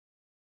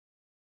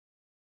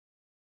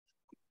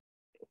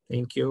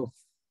Thank you.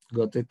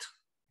 Got it.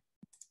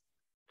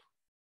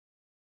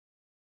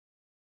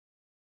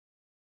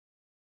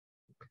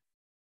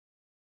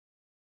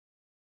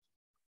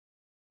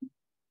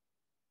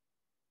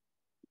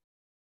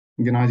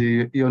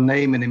 Gennady, your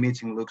name in the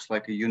meeting looks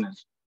like a unit.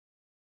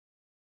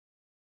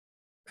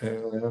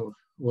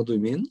 What do you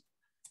mean?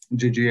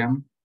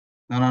 GGM.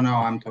 No,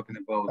 I'm talking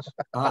about.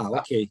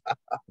 Okay.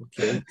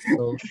 Okay.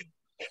 So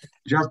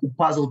just to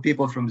puzzle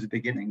people from the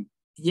beginning.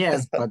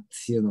 Yes, but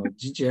you know,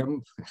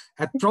 GGM,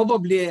 I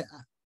probably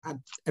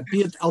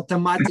appeared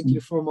automatically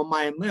from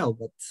my email,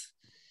 but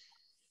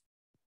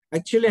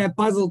actually I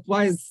puzzled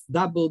why it's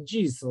double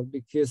G. So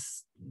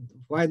because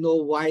why know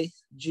why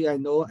G I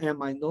know,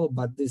 M I know,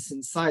 but this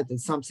inside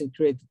is something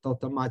created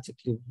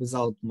automatically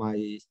without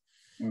my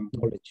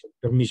knowledge and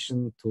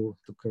permission to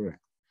correct.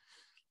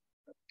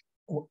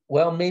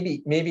 Well,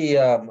 maybe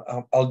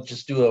I'll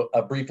just do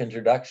a brief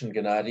introduction,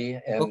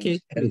 Gennady,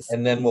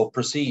 and then we'll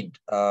proceed.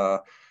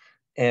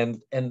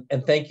 And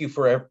thank you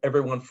for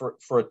everyone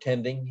for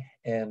attending.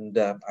 And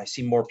I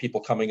see more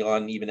people coming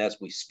on even as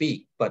we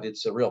speak. But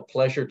it's a real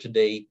pleasure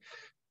today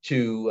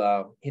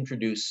to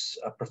introduce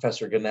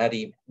Professor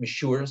Gennady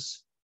Mishuris.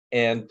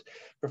 And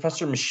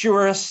Professor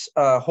Mishuris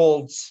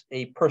holds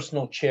a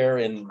personal chair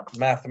in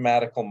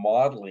mathematical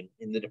modeling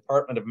in the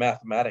Department of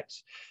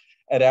Mathematics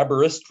at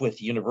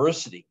Aberystwyth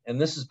University,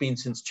 and this has been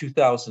since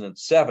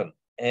 2007.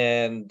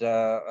 And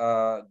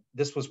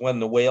this was when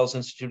the Wales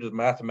Institute of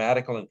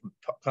Mathematical and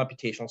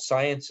Computational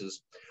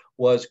Sciences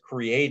was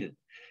created.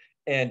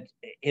 And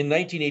in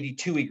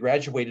 1982, he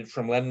graduated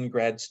from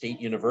Leningrad State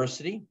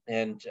University,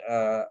 and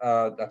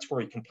that's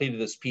where he completed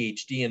his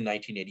PhD in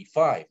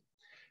 1985.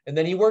 And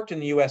then he worked in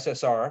the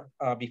USSR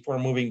before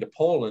moving to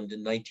Poland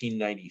in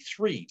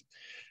 1993.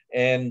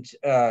 And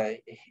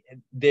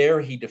there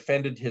he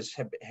defended his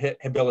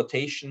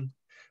habilitation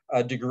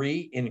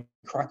degree in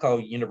Krakow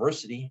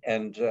University,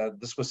 and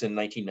this was in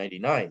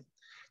 1999.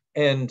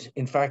 And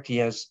in fact, he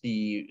has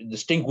the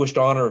distinguished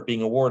honor of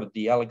being awarded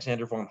the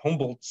Alexander von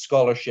Humboldt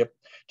Scholarship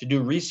to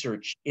do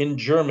research in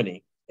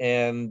Germany.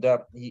 And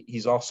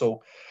he's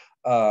also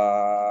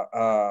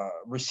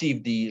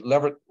received the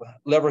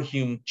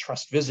Leverhulme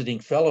Trust Visiting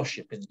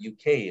Fellowship in the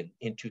UK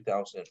in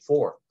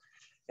 2004.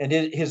 And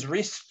his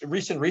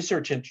recent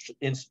research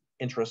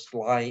interests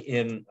lie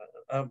in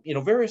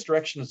various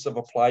directions of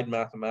applied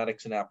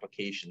mathematics and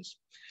applications.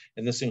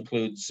 And this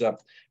includes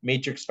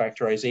matrix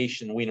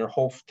factorization,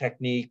 Wiener-Hopf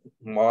technique,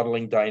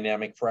 modeling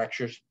dynamic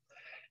fractures.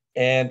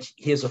 And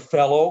he is a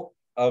fellow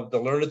of the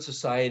Learned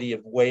Society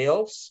of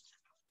Wales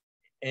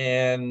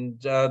and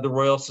the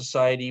Royal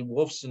Society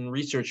Wolfson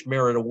Research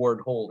Merit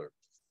Award holder.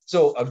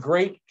 So a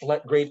great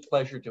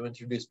pleasure to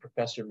introduce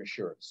Professor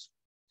Mishuris.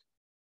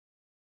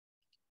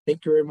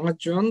 Thank you very much,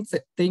 John.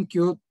 Thank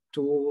you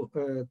to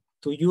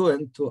you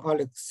and to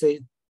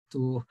Alexei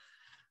to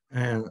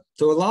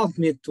allow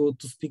me to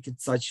speak at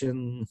such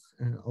an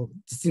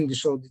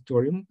distinguished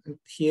auditorium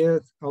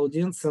here,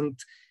 audience, and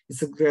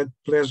it's a great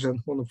pleasure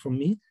and honor for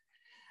me.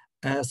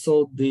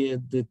 So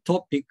the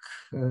topic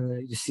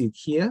you see it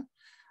here.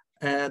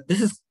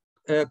 This is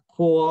a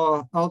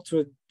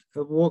co-authored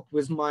work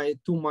with my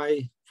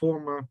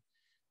former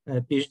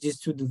PhD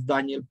students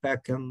Daniel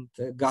Peck and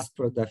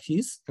Gaspar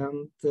Dafis,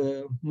 and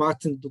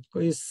Martin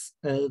Dudko is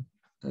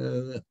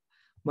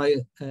my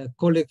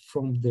colleague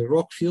from the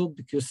rock field,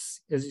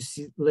 because as you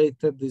see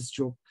later,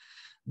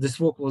 this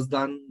work was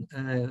done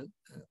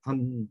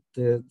on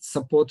the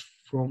support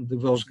from the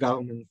Welsh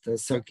government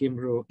Sir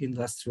Cymru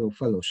Industrial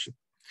Fellowship.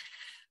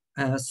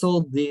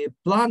 So the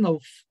plan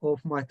of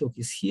my talk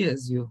is here,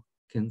 as you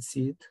can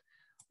see it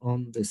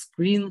on the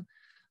screen.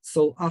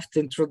 So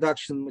after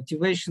introduction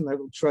motivation, I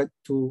will try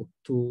to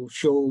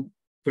show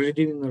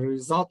preliminary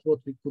result, what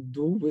we could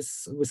do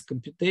with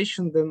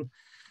computation, then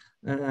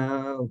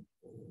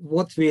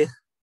what we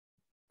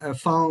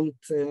found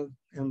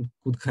and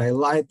could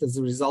highlight as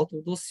a result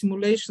of those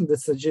simulations that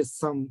suggest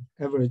some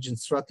averaging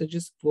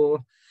strategies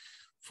for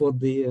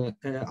the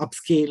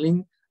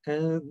upscaling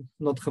and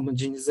not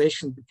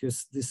homogenization,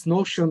 because this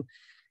notion,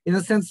 in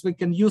a sense, we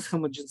can use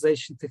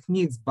homogenization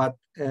techniques, but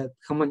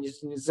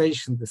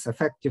homogenization, this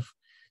effective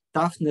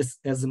toughness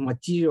as a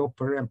material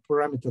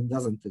parameter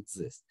doesn't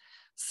exist.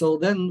 So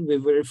then we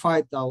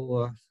verified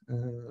our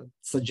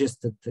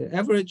suggested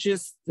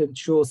averages and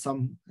show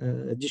some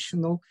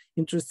additional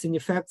interesting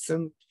effects,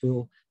 and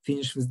we'll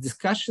finish with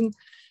discussion.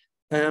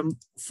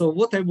 So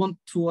what I want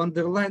to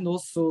underline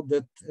also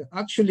that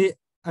actually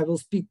I will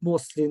speak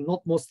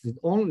not mostly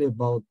only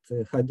about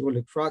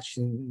hydraulic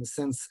fraction in the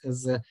sense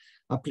as an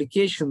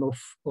application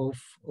of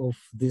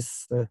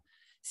this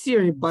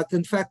theory, but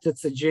in fact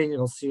it's a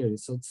general theory,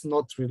 so it's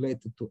not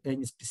related to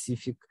any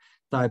specific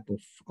type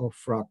of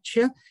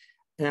fracture.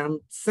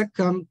 And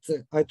second,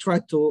 I try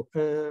to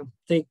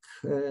take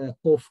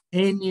off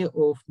any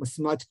of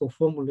mathematical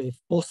formula if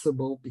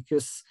possible,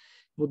 because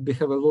it would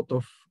have a lot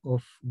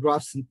of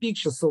graphs and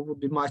pictures, so it would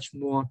be much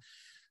more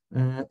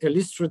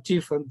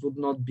illustrative and would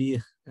not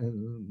be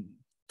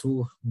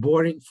too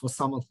boring for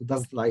someone who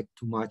doesn't like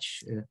too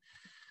much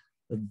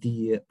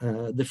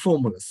the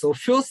formula. So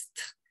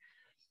first,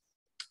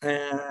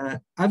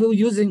 I will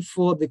using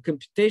for the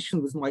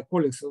computation with my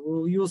colleagues, I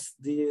will use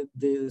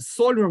the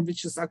solver,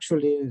 which is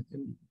actually,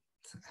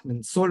 I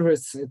mean, solver,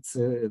 it's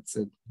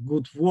a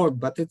good word,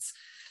 but it's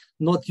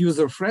not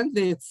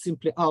user-friendly. It's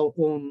simply our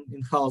own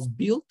in-house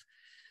build.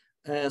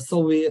 So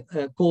we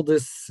call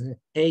this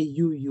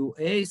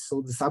AUUA,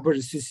 so the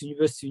Swiss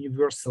University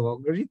Universal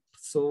Algorithm.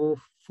 So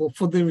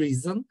for the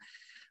reason,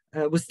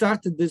 we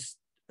started this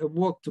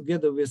work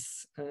together with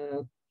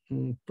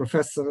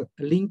Professor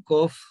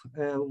Linkov,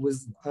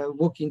 with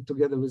working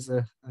together with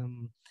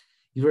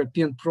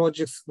European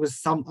projects with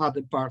some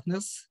other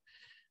partners.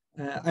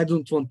 I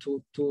don't want to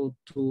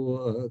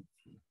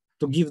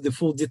give the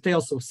full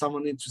details. So if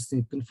someone interested,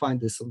 you can find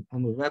this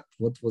on the web.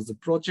 What was the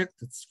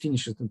project? It's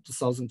finished in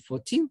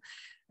 2014.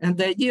 And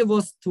the idea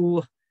was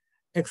to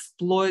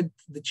exploit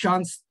the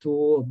chance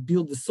to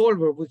build a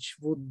solver, which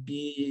would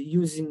be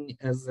using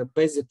as a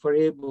basic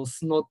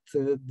variables, not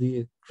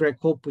the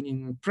crack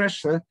opening and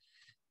pressure,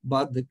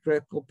 but the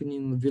crack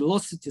opening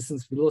velocity,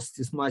 since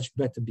velocity is much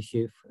better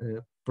behave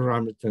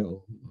parameter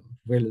or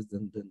values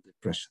than the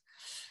pressure.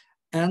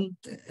 And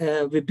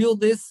we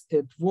build this,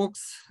 it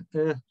works.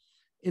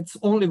 It's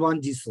only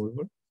 1D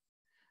solver.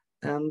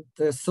 And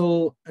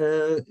so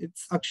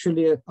it's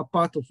actually a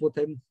part of what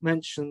I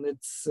mentioned.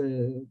 It's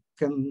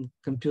can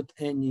compute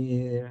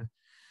any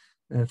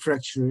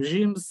fracture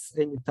regimes,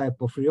 any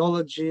type of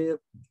rheology,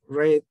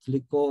 rate,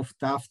 leak-off,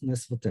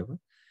 toughness, whatever.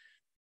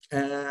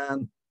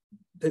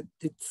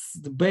 It's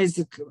the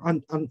basic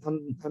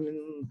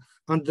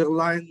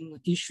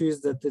underlying issue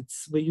is that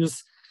we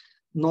use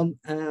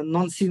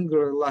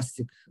non-singular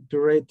elastic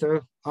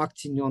operator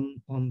acting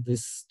on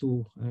these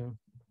two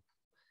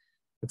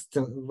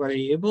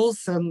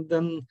variables, and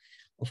then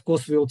of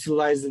course we're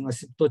utilizing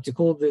asymptotic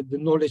all the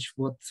knowledge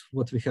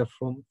what we have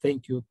from,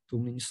 thank you to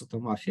Minnesota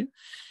Mafia.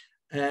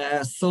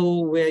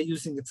 So we're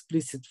using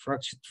explicit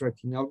fracture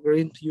tracking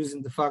algorithm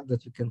using the fact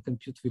that we can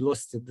compute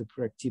velocity at the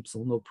correct tip,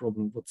 so no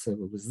problem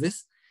whatsoever with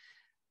this.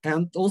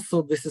 And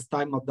also this is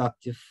time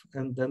adaptive,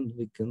 and then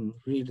we can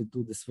really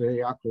do this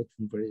very accurate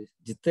and very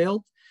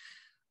detailed.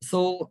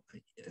 So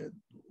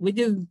we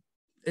didn't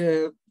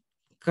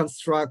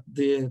construct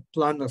the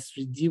planar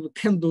 3D. We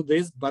can do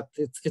this, but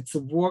it's a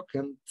work,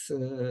 and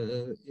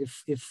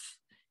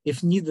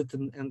if needed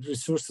and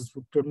resources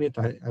would permit,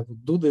 I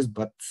would do this,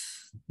 but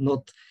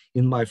not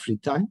in my free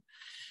time.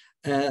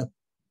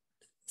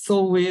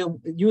 So we're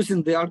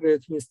using the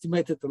algorithm. We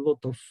estimated a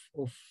lot of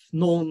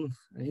known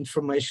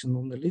information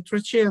on the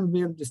literature, and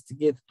we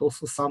investigated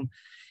also some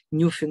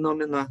new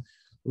phenomena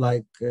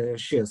like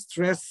shear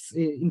stress,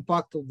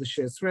 impact of the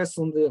shear stress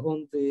on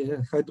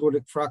the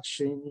hydraulic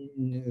fraction.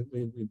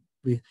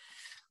 We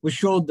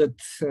showed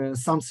that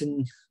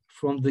something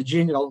from the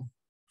general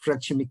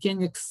fracture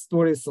mechanics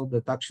story, so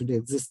that actually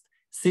exists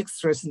 6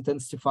 stress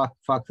intensity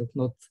factors,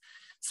 not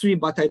 3,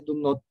 but I do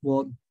not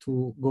want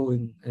to go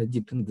in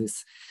deep in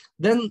this.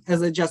 Then,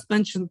 as I just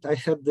mentioned, I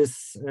had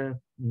this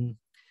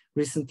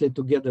recently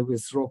together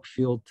with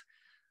Rockfield,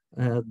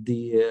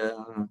 the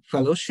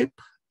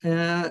fellowship,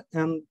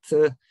 and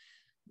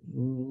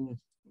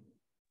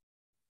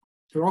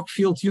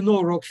Rockfield, you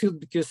know Rockfield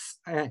because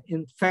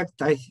in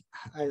fact I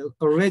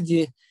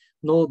already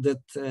know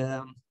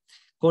that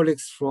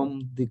colleagues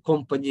from the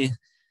company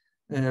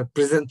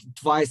presented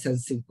twice, I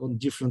think, on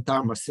different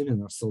ARMA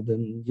seminars. So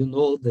then you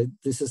know that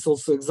this is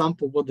also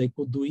example what they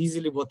could do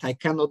easily, what I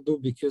cannot do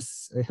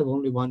because I have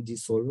only 1D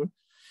solver.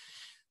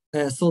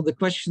 So the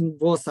question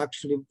was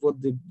actually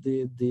what the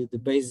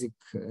basic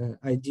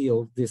idea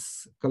of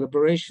this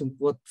collaboration,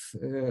 what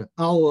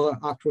our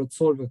accurate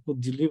solver could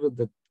deliver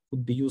that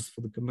could be used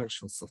for the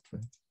commercial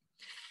software.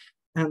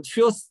 And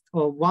first,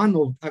 one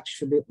of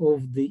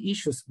the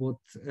issues what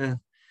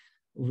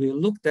we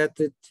looked at,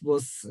 it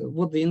was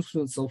what the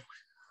influence of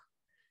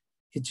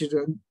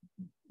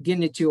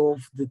heterogeneity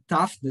of the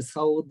toughness,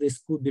 how this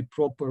could be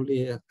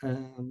properly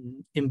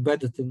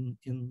embedded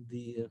in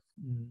the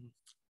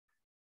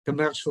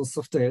commercial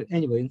software,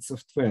 anyway, in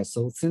software.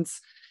 So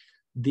since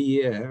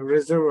the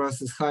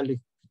reservoirs is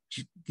highly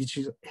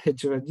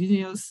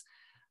heterogeneous,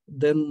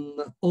 then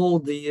all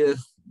the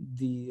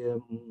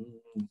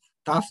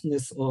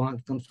toughness or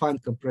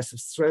confined compressive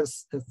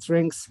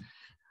strengths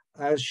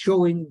are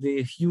showing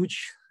the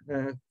huge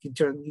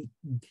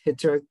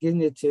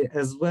heterogeneity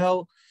as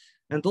well.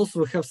 And also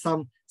we have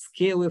some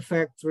scale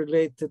effect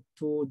related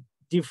to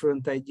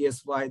different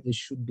ideas why they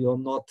should be or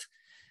not.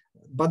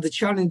 But the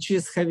challenge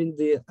is having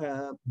the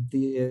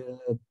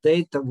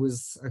data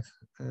with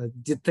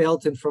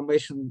detailed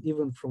information,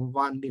 even from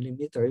 1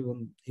 millimeter,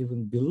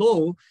 even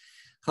below,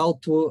 how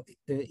to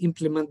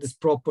implement this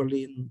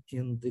properly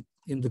in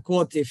the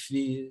code if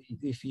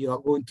you are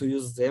going to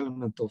use the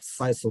element of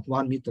size of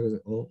 1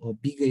 meter or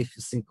bigger if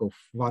you think of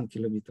 1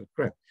 kilometer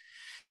crack.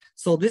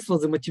 So this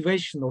was the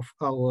motivation of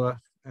our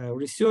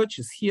research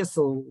is here.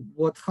 So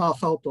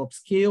how to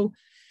upscale?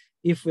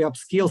 If we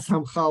upscale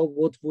somehow,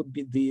 what would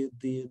be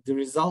the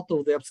result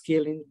of the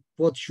upscaling?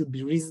 What should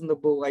be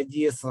reasonable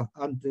ideas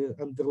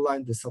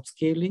underline this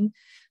upscaling?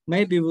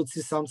 Maybe we'll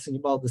see something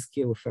about the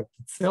scale effect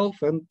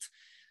itself. And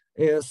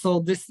So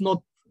this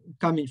not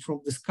coming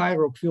from the sky.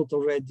 Rockfield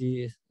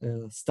already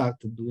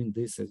started doing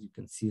this, as you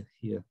can see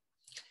here.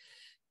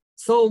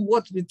 So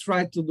what we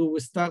tried to do,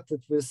 we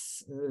started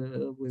with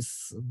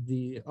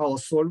our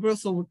solver.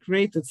 So we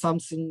created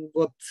something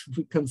what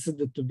we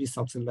consider to be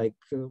something like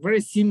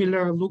very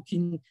similar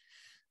looking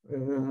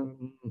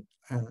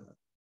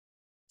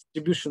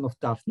distribution of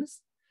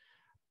toughness.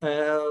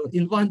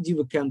 In 1D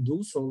we can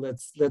do, so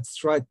let's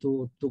try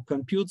to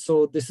compute.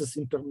 So this is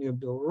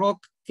impermeable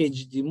rock,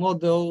 KGD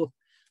model,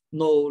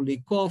 no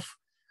leak off,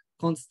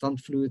 constant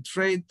fluid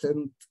rate,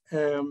 and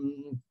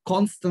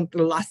constant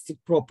elastic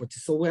property.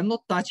 So we're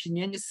not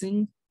touching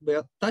anything, we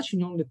are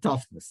touching only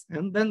toughness.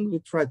 And then we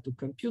try to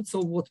compute.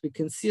 So what we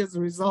can see as a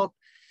result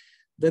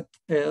that,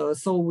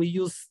 so we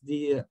use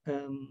the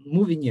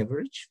moving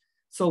average.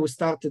 So we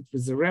started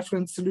with the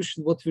reference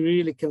solution, what we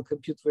really can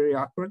compute very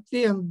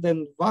accurately, and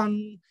then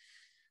 1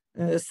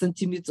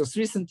 centimeter,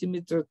 3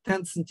 centimeter,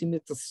 10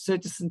 centimeters,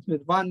 30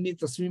 centimeters, 1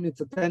 meter, 3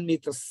 meter, 10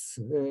 meters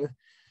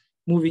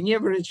moving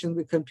average, and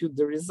we compute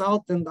the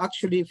result. And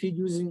actually, if you're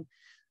using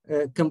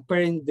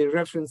comparing the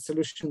reference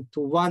solution to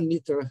 1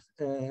 meter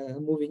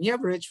moving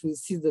average, we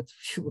see that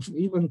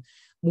even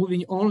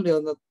moving only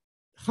on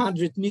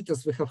 100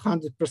 meters, we have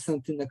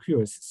 100%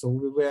 inaccuracy. So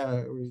we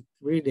were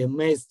really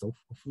amazed of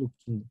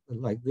looking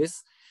like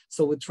this.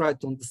 So we tried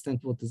to understand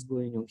what is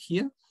going on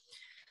here.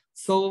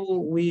 So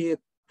we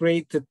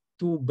created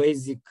 2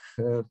 basic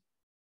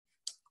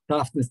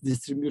toughness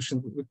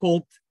distribution. We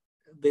called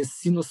this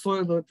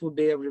sinusoidal, it will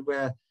be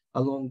everywhere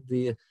along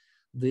this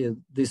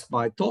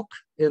BITOC,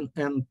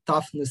 and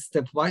toughness,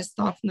 stepwise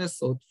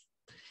toughness.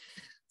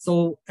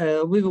 So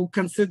we will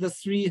consider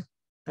 3.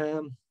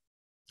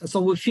 So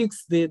we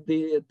fix the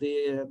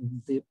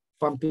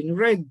pumping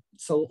rate.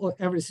 So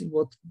everything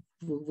what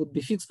would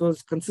be fixed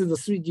was consider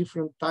 3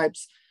 different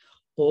types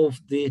of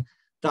the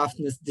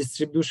toughness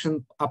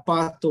distribution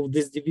apart of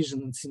this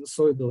division in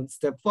sinusoidal and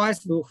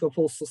stepwise. We'll have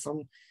also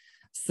some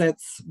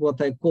sets, what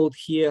I called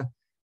here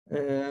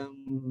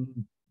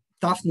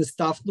toughness.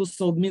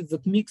 So it means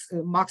that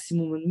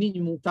maximum and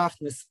minimum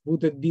toughness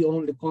wouldn't be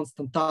only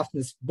constant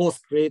toughness,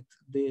 both create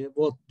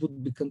what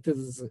would be considered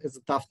as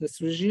a toughness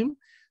regime.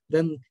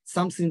 Then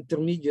something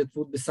intermediate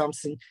would be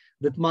something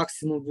that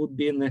maximum would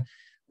be in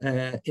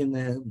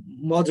a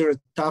moderate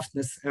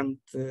toughness, and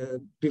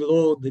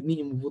below the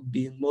minimum would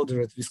be in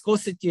moderate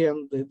viscosity,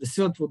 and the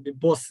third would be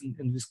both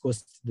in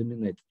viscosity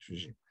dominated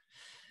regime.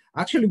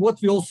 Actually, what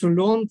we also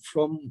learned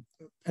from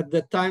at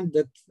that time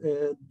that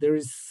there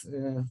is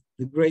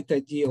the great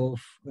idea of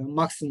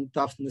maximum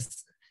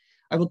toughness.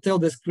 I would tell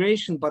this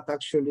creation, but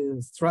actually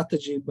the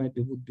strategy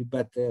maybe would be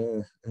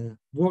better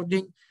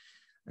wording.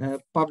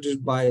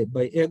 Published by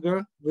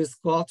Eger with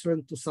co-author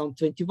in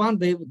 2021,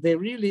 they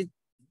really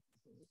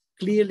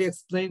clearly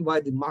explain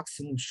why the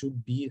maximum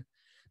should be.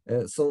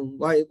 So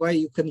why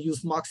you can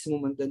use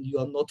maximum and then you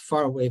are not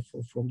far away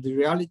from the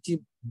reality.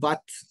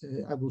 But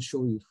I will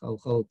show you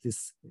how it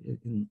is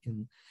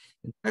in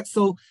fact.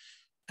 So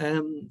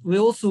we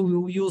also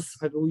will use,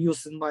 I will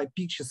use in my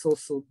pictures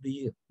also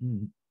the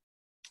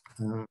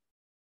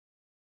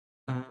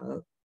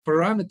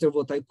parameter,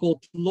 what I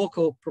call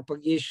local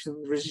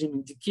propagation regime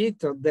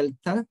indicator,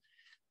 delta.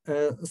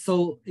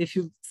 So if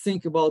you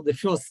think about the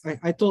first,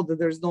 I told that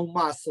there's no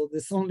mass, so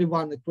there's only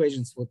one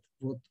equations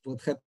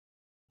what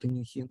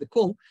happening here in the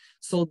call.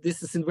 So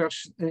this is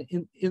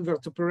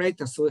invert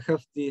operator. So we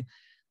have the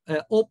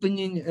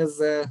opening as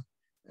a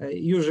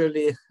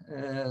usually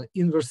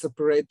inverse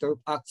operator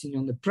acting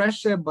on the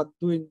pressure, but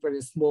doing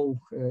very small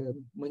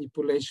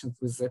manipulations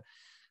with the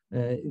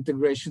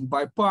integration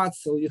by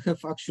parts. So you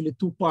have actually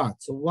 2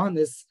 parts. So one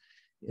is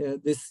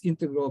this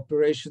integral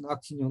operation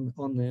acting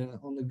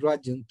on the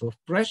gradient of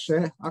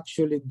pressure.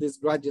 Actually, this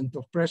gradient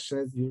of pressure,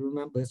 as you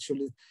remember,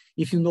 actually,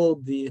 if you know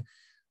the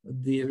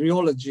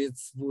rheology,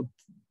 it's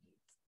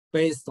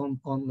based on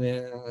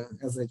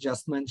as I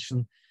just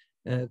mentioned,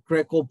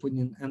 crack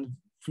opening and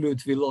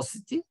fluid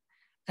velocity.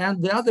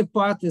 And the other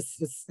part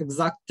is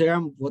exact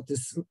term, what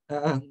is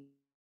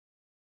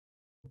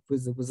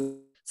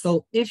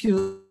so if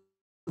you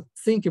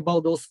think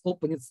about those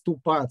openings, 2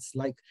 parts,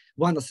 like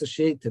one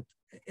associated,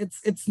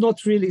 it's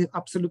not really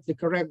absolutely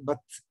correct, but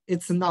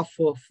it's enough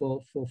for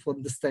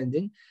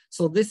understanding.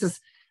 So this is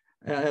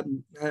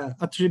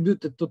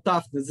attributed to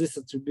toughness, this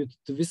attributed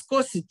to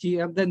viscosity,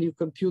 and then you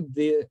compute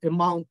the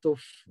amount of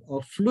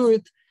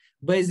fluid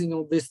based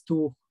on these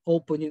 2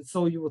 openings.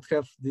 So you would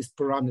have this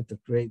parameter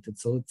created.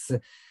 So it's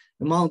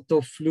amount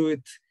of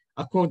fluid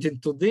according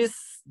to this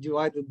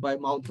divided by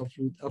amount of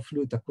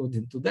fluid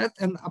according to that.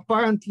 And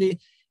apparently,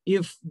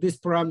 if this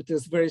parameter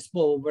is very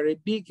small, very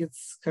big, it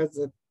has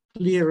a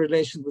clear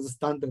relation with the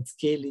standard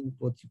scaling,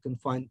 what you can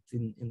find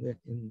in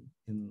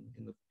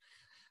the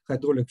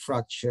hydraulic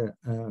fracture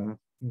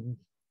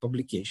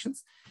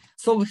publications.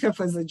 So we have,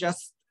 as I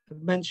just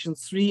mentioned,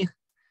 3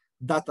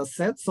 data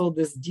sets. So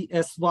this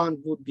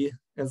DS1 would be,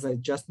 as I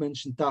just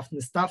mentioned,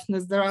 toughness.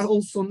 There are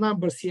also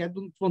numbers here. I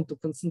don't want to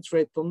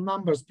concentrate on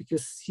numbers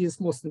because here is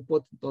most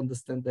important to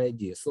understand the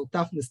idea. So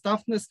toughness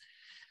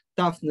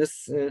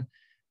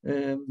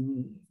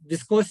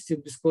viscosity,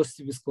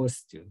 viscosity,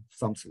 viscosity,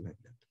 something like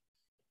that.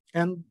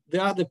 And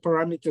the other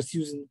parameters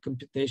using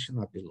computation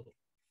are below.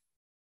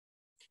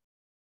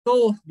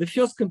 So the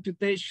first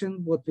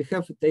computation, what we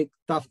have to take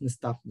toughness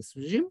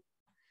regime,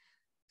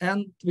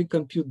 and we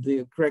compute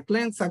the crack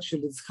length.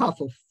 Actually, it's half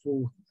of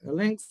full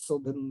length.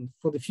 So then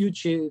for the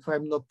future, if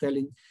I'm not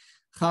telling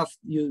half,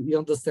 you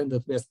understand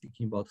that we're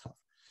speaking about half.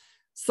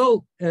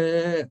 So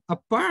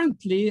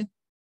apparently,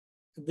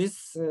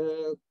 this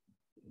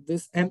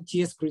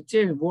MTS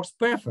criterion works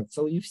perfect.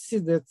 So you see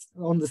that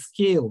on the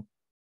scale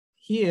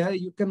here,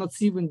 you cannot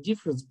see even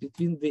difference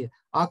between the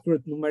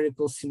accurate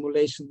numerical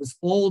simulation with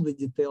all the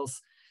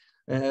details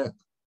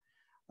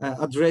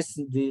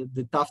addressing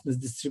the toughness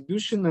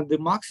distribution, and the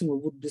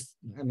maximum would be,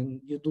 I mean,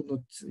 you do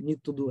not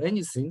need to do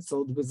anything.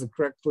 So with the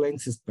crack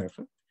length is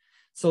perfect.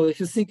 So if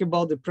you think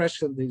about the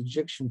pressure and the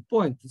ejection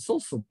point, it's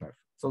also perfect.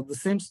 So the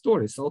same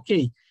story. So,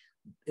 okay,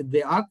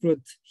 the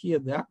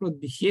accurate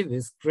behavior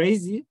is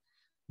crazy,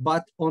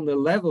 but on the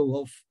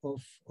level of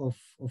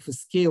a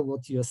scale,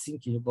 what you are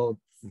thinking about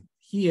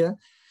here,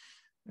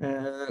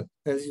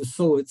 as you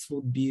saw, it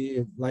would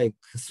be like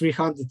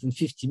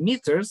 350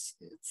 meters.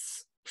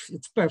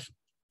 It's perfect.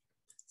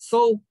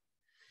 So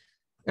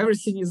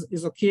everything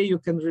is okay. You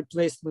can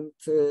replacement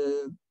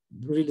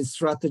really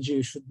strategy.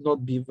 You should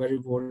not be very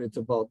worried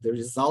about the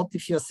result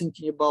if you're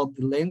thinking about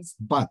the length.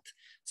 But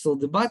so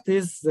the but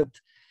is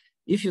that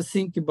if you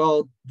think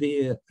about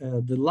the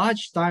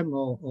large time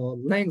or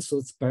length, so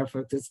it's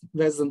perfect. It's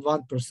less than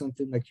 1%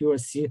 in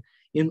accuracy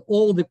in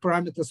all the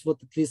parameters.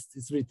 What at least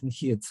is written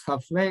here. It's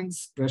half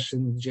length, pressure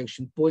and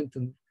ejection point,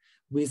 and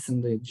width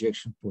and the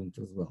ejection point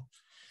as well.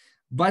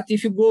 But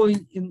if you go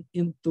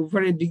into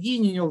very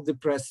beginning of the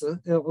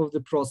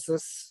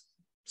process,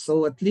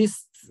 so at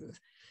least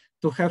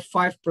to have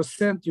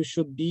 5%, you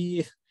should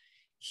be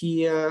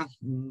here.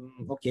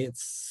 Okay,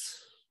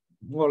 it's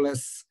more or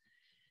less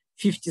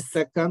 50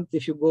 seconds.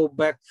 If you go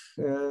back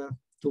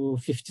to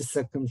 50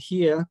 seconds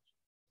here,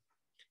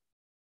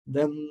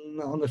 then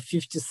on a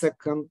 50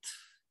 second,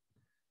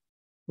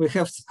 we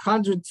have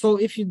 100. So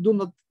if you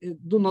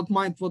do not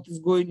mind what is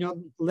going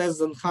on less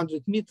than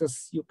 100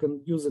 meters, you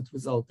can use it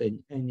without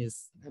any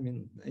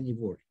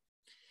worry.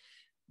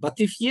 But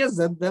if yes,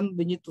 then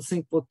we need to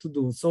think what to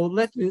do. So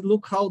let me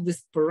look how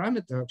this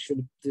parameter,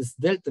 actually, this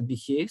delta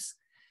behaves.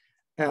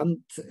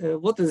 And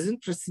what is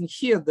interesting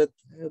here that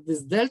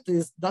this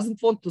delta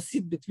doesn't want to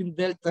sit between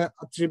delta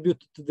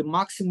attributed to the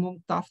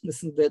maximum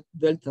toughness and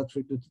delta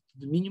attributed to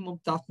the minimum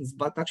toughness,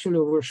 but actually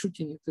we're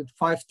shooting it at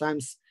 5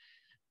 times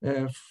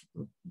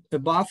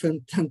above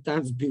and 10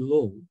 times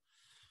below.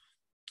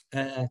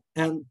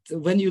 And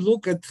when you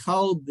look at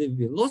how the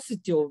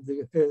velocity of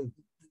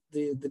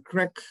the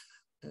crack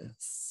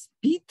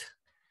speed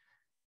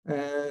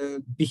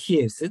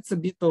behaves, it's a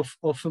bit of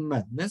a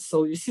madness.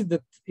 So you see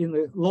that in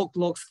a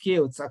log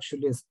scale, it's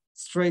actually a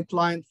straight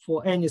line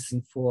for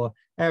anything, for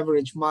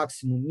average,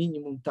 maximum,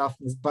 minimum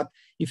toughness. But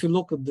if you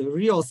look at the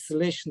real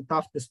oscillation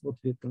toughness, what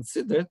we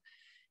considered,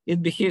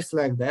 it behaves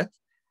like that.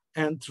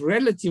 And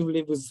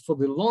relatively, for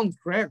the long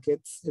crack,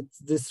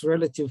 this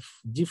relative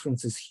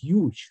difference is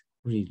huge,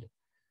 really.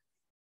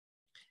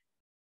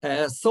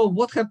 So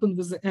what happened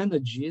with the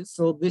energy?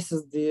 So this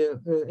is the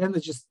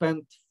energy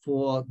spent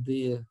for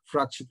the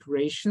fracture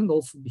creation,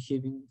 also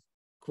behaving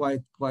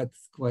quite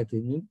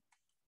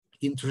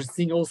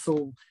interesting.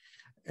 Also,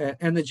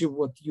 energy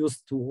what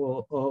used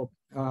to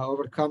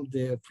overcome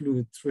the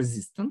fluid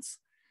resistance,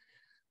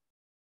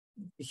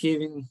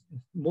 behaving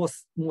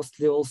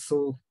mostly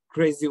also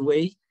crazy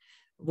way.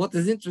 What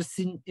is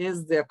interesting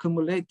is the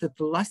accumulated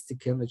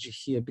elastic energy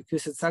here,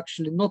 because it's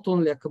actually not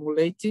only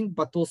accumulating,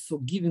 but also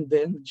giving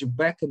the energy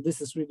back. And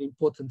this is really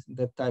important in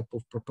that type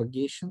of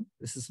propagation.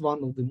 This is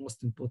one of the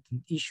most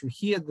important issues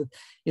here, that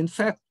in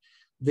fact,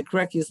 the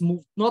crack is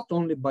moved not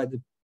only by the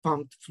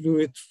pumped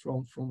fluid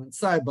from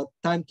inside, but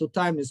time to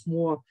time is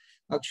more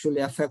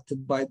actually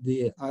affected by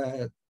the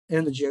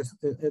energy,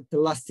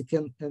 elastic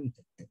and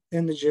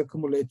energy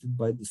accumulated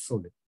by the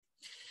solid.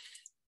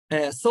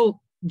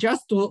 So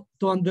just to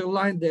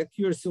underline the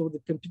accuracy of the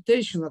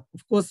computation,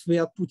 of course, we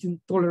are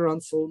putting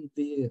tolerance on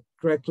the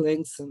crack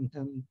lengths and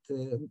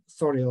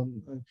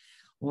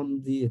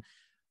on the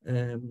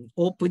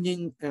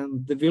opening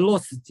and the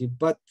velocity.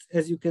 But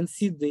as you can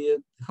see,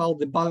 how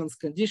the balance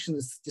condition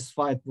is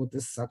satisfied, what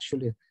is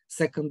actually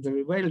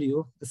secondary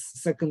value, a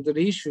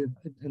secondary issue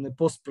in the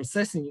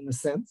post-processing, in a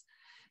sense,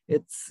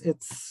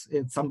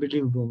 it's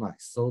unbelievable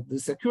nice. So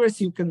this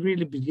accuracy, you can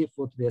really believe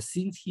what we are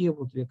seeing here,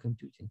 what we are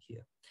computing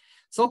here.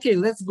 So, okay,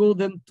 let's go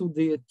then to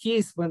the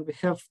case when we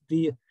have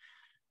the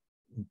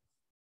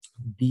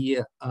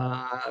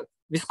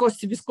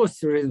viscosity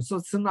regime. So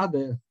it's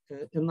another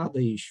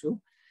issue.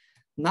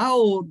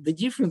 Now the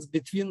difference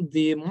between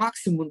the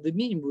maximum and the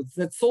minimum,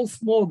 that's so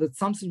small that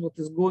something what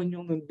is going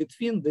on in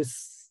between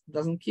this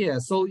doesn't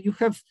care. So you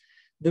have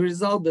the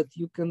result that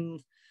you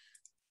can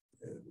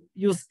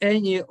use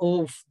any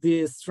of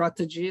the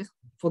strategy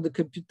for the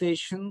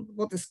computation.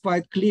 What is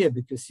quite clear,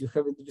 because you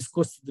have the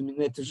viscosity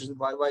dominator,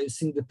 why you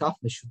think the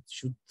toughness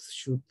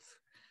should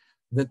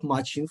that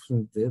much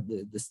influence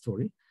the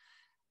story.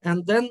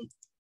 And then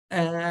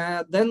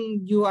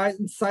you are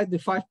inside the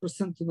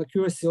 5%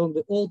 inaccuracy on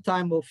the all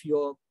time of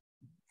your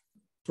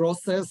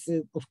process.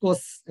 Of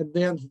course, at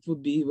the end, it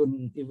would be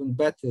even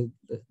better,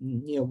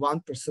 near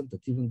 1%, but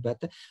even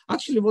better.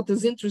 Actually, what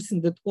is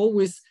interesting that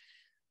always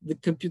the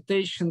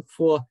computation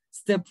for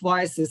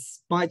stepwise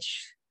is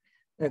much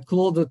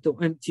closer to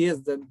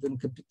MTS than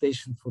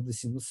computation for the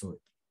sinusoid.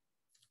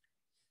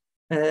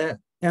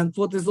 And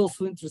what is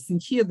also interesting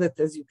here that,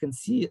 as you can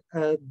see,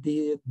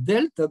 the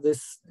delta,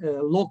 this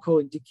local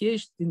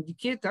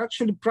indicator,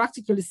 actually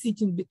practically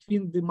sitting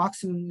between the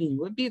maximum and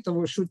minimum, a bit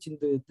overshooting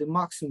the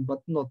maximum,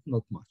 but not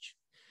much.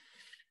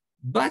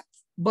 But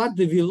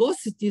the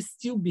velocity is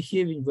still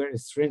behaving very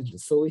strangely.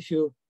 So if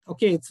you,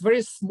 okay, it's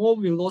very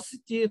small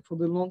velocity for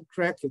the long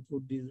crack, it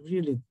would be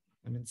really,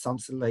 I mean,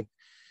 something like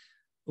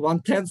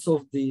 1/10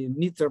 of the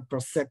meter per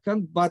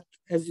second, but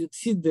as you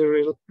see,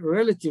 the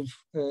relative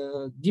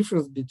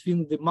difference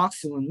between the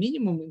maximum and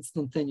minimum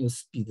instantaneous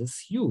speed is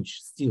huge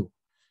still.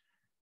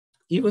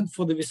 Even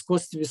for the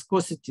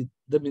viscosity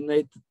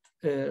dominated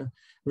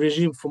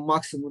regime for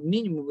maximum and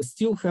minimum, we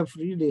still have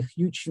really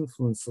huge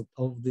influence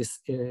of this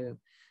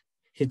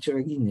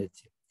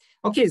heterogeneity.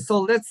 Okay, so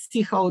let's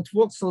see how it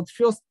works. So the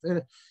first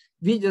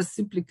video is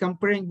simply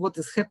comparing what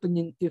is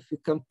happening if we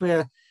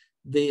compare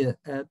the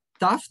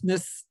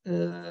toughness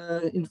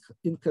in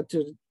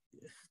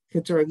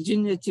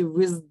heterogeneity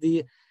with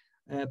the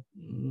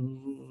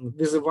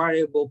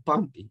variable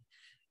pumping.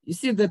 You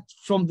see that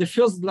from the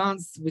first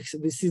glance,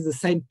 we see the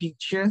same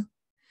picture.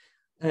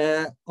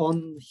 On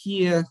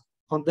here,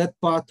 on that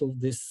part of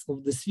this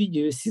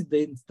video, you see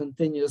the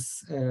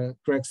instantaneous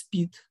crack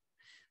speed.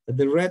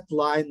 The red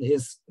line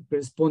is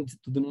corresponding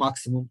to the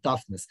maximum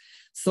toughness.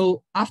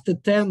 So after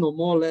 10 or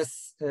more or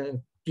less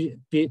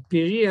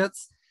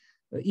periods,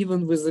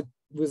 even with a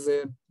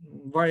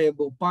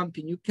variable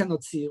pumping, you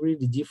cannot see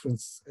really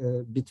difference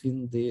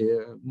between the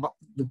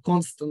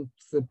constant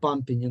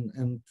pumping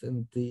and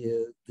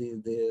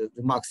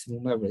the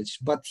maximum average.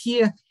 But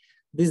here,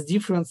 this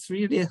difference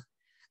really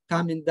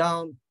coming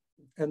down,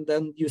 and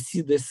then you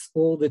see this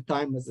all the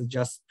time, as I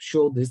just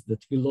showed this,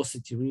 that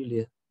velocity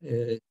really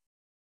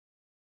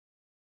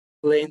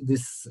playing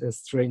this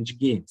strange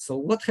game. So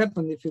what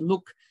happened if you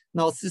look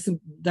now, this is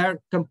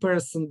direct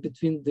comparison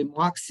between the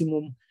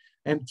maximum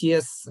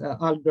MTS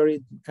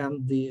algorithm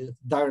and the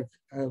direct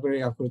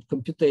very accurate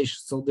computation.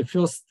 So the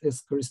first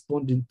is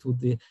corresponding to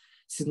the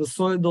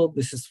sinusoidal.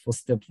 This is for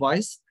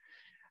stepwise.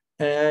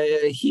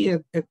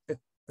 Here,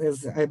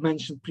 as I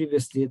mentioned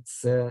previously,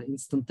 it's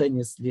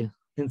instantaneous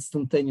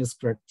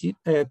crack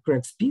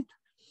speed.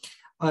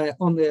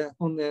 On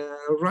the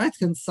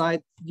right-hand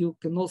side, you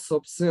can also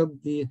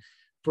observe the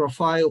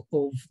profile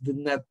of the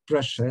net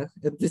pressure.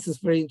 And this is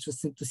very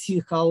interesting to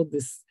see how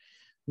this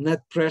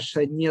net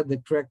pressure near the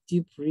crack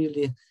tip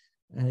really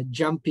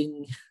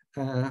jumping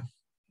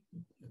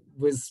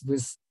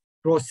with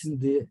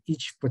crossing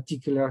each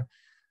particular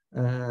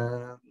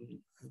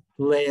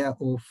layer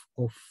of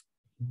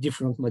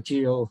different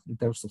material in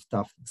terms of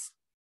toughness.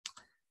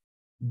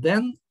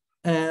 Then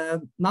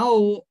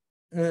now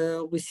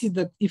we see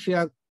that if you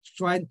are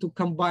trying to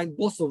combine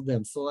both of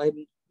them, so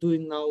I'm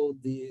doing now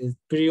the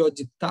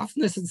periodic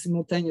toughness and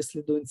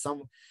simultaneously doing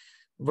some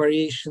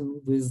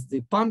variation with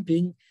the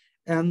pumping.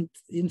 And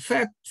in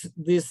fact,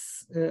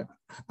 this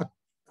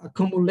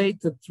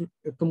accumulated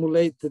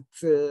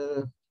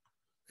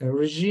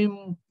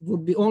regime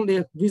would be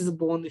only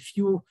visible on a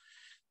few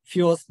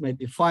first,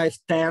 maybe 5,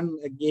 10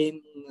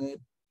 again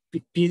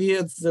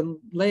periods, and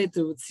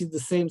later we'd see the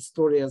same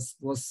story as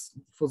was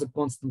for the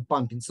constant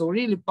pumping. So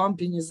really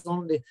pumping is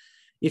only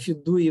if you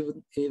do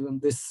even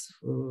this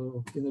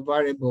in a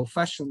variable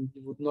fashion,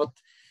 you would not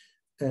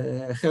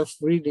have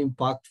really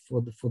impact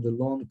for the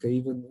long,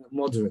 even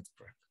moderate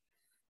crack.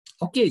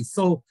 Okay,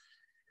 so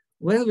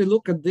when we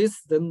look at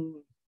this,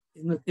 then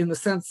in a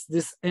sense,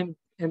 this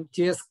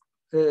MTS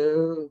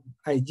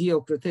idea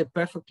of criteria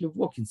perfectly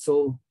working.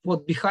 So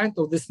what behind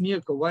of this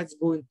miracle, why it's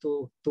going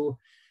to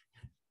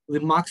the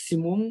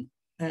maximum?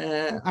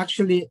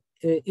 Actually,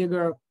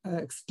 Igor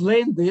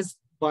explained this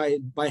by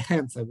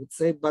hands, I would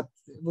say, but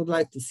would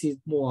like to see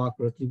it more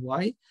accurately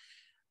why.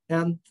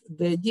 And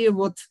the idea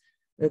what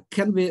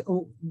can we,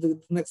 the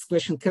next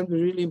question, can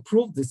we really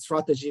improve this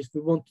strategy if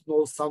we want to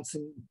know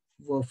something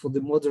for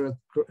the moderate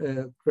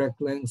crack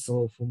length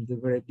or from the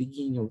very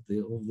beginning of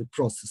the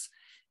process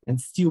and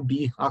still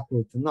be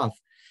accurate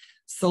enough?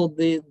 So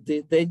the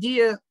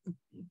idea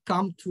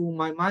come to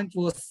my mind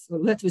was,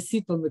 let me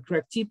sit on the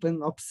crack tip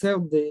and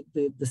observe the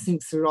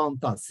things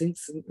around us.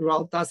 Things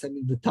around us, I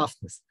mean the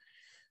toughness.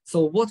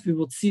 So what we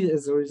would see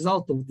as a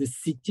result of this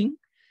sitting,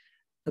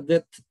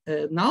 that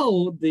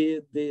now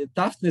the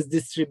toughness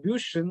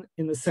distribution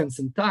in a sense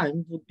in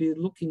time would be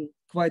looking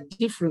quite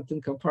different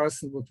in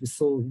comparison to what we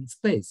saw in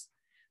space.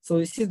 So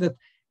you see that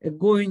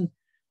going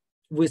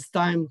with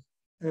time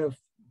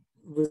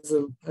with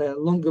a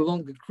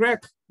longer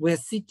crack, we're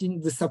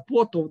sitting the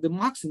support of the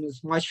maximum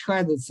is much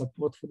higher than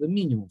support for the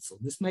minimum. So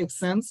this makes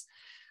sense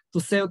to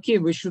say, okay,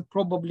 we should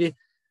probably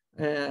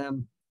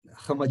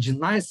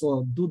homogenize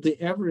or do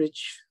the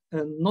average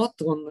not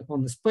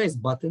on the space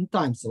but in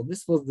time. So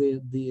this was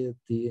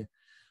the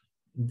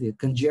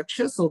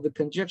conjecture. So the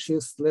conjecture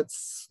is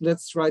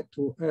let's try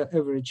to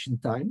average in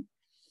time.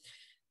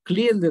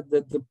 Clearly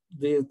that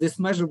this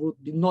measure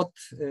would be not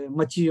a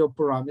material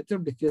parameter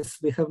because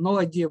we have no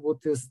idea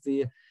what is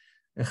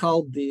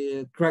how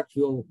the crack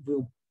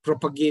will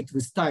propagate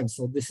with time.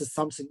 So this is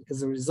something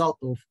as a result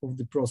of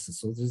the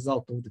process, or the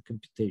result of the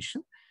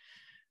computation.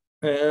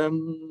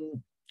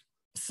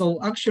 So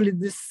actually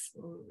this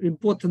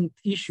important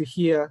issue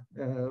here,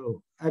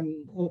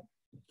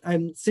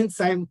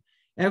 since I'm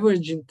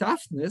averaging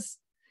toughness,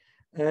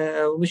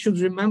 we should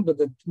remember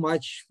that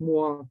much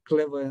more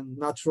clever and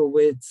natural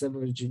way it's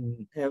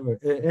averaging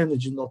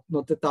energy,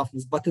 not the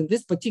toughness. But in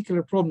this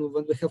particular problem,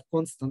 when we have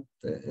constant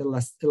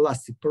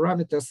elastic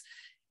parameters,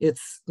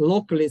 it's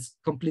locally it's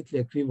completely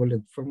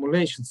equivalent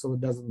formulation, so it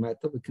doesn't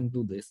matter. We can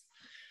do this,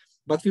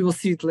 but we will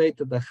see it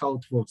later that how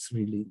it works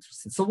really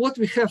interesting. So what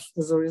we have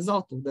as a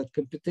result of that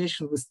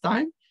computation with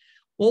time,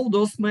 all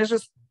those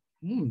measures,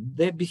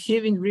 they're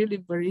behaving really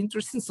very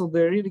interesting. So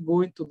they're really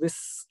going to this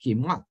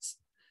schemats.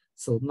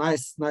 So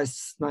nice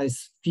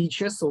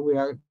feature. So we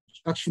are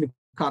actually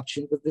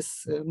capturing with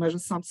this measure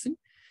something.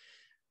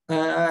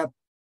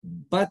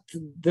 But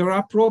there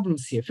are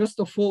problems here. First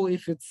of all,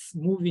 if it's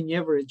moving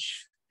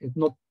average, it's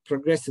not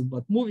progressive,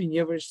 but moving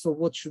average. So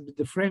what should be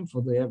the frame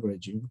for the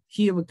averaging?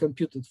 Here we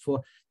computed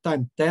for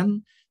time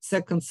 10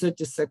 seconds,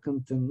 30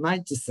 seconds, and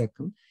 90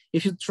 seconds.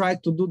 If you try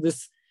to do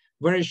this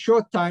very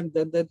short time,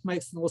 then that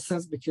makes no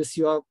sense because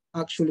you are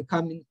actually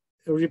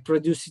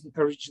reproducing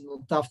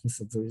original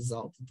toughness as a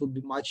result. It would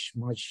be much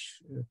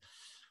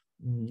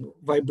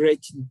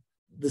vibrating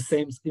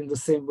in the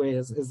same way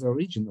as the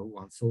original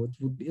one. So it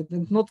would be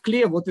not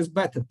clear what is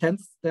better, 10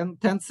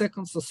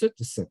 seconds or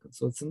 30 seconds.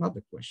 So it's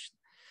another question.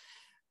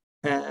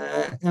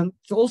 And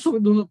also we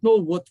do not know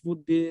what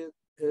would be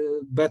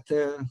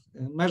better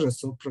measures,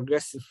 so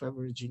progressive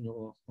averaging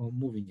or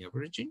moving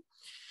averaging.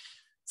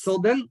 So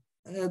then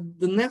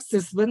the next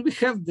is when we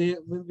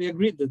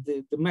agree that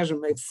the measure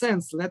makes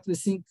sense, let me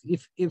think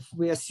if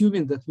we're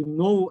assuming that we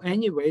know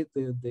anyway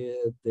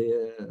the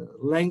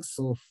length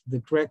of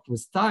the crack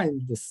with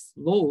time, this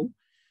law,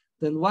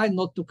 then why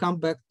not to come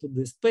back to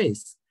the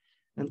space?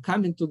 And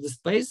coming to the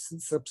space,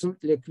 it's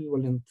absolutely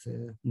equivalent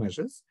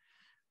measures.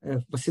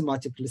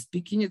 Mathematically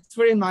speaking, it's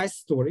very nice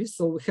story.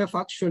 So we have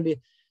actually,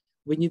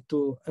 we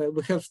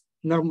have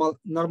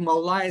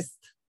normalized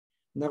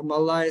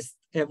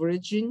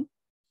averaging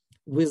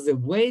with the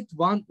weight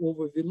 1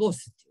 over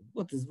velocity.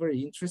 What is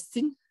very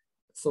interesting.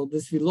 So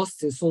this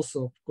velocity is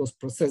also, of course,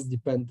 process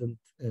dependent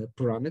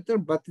parameter,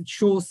 but it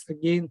shows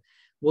again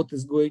what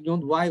is going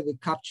on, why we're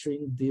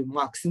capturing the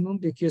maximum,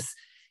 because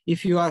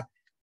if you are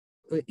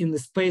in the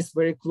space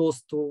very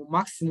close to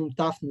maximum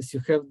toughness,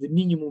 you have the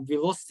minimum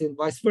velocity and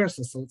vice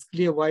versa. So it's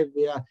clear why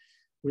we are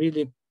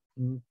really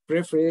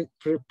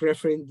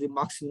preferring the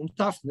maximum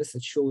toughness.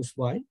 It shows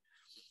why.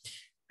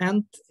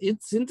 And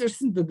it's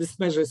interesting that this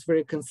measure is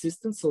very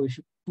consistent. So if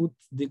you put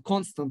the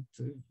constant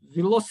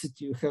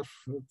velocity, you have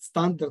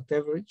standard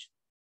average,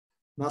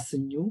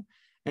 nothing new.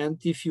 And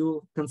if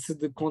you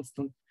consider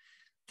constant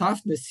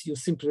toughness, you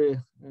simply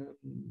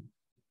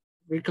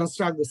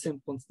reconstruct the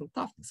same constant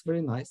toughness.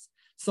 Very nice.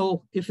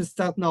 So if you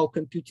start now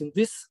computing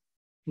this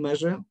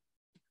measure,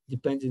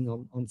 depending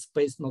on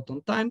space, not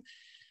on time,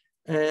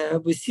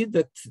 we see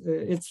that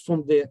it's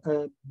from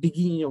the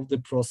beginning of the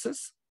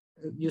process.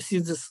 You see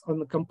this on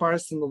the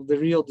comparison of the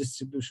real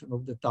distribution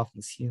of the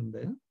toughness here and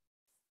there.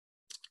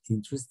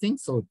 Interesting.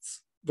 So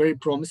it's very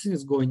promising.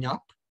 It's going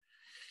up.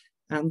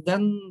 And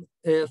then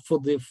for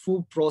the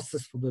full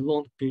process, for the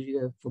long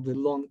period, for the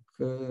long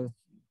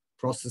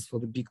process, for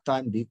the big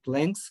time, big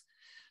lengths.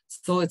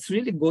 So it's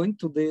really going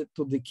to the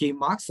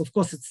Kmax. Of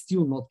course, it's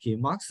still not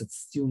Kmax. It's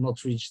still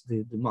not reached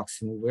the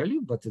maximum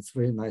value, but it's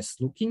very nice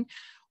looking.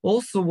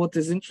 Also, what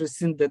is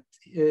interesting that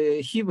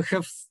here we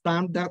have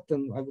standard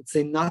and I would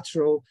say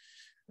natural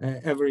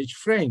average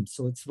frame.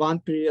 So it's 1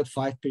 period,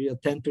 5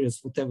 period, 10 periods,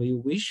 whatever you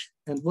wish.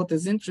 And what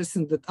is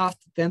interesting that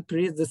after 10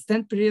 periods, this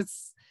 10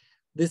 periods,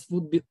 this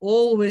would be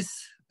always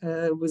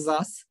with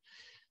us.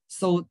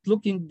 So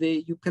looking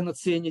you cannot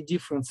see any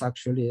difference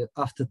actually.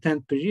 After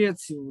 10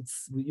 periods, you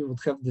would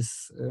have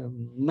this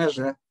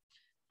measure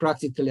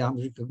practically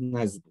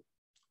unrecognizable.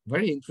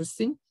 Very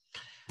interesting.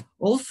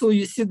 Also,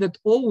 you see that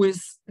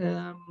always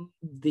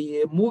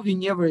the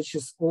moving average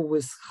is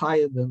always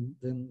higher than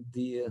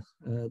the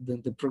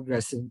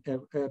progressive,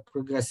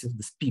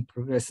 the speed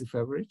progressive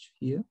average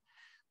here.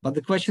 But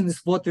the question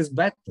is, what is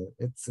better?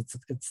 It's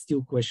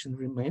still question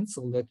remains.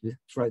 So let me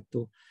try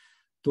to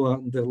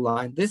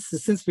underline this.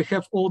 Since we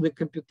have all the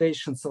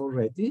computations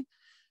already,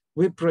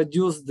 we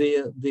produce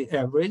the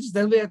average.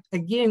 Then we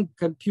again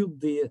compute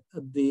the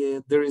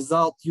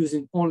result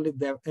using only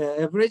the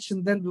average,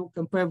 and then we'll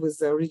compare with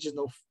the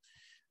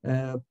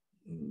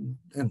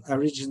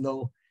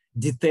original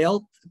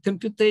detailed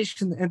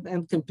computation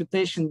and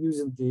computation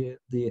using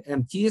the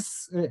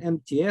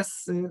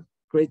MTS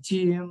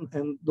criterion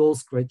and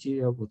those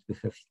criteria what we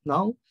have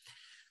now.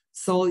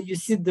 So you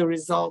see the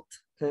result.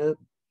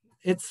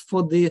 It's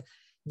for the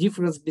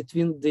difference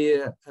between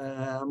the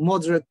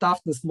moderate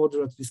toughness,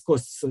 moderate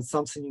viscosity. So it's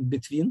something in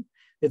between.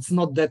 It's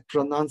not that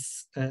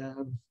pronounced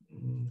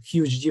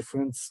huge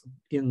difference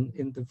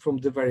from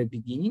the very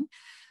beginning.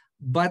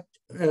 But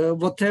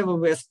whatever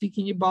we're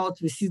speaking about,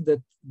 we see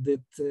that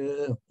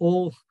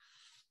all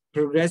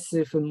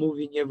progressive and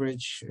moving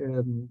average,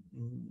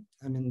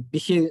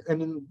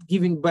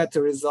 giving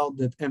better result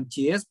than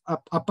MTS.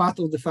 Apart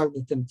of the fact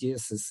that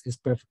MTS is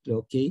perfectly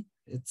okay.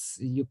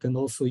 You can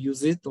also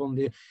use it,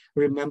 only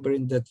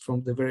remembering that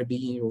from the very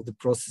beginning of the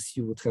process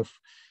you would have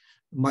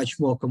much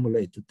more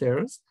accumulated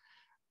errors.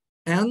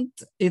 And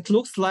it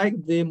looks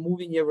like the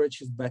moving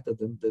average is better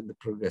than the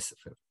progressive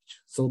average.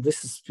 So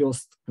this is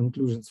first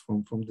conclusions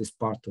from this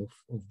part of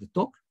the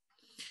talk.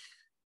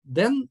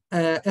 Then,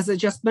 as I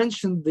just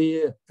mentioned,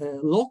 the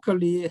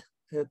locally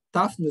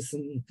toughness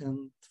and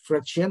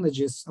fracture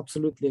energy is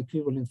absolutely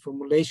equivalent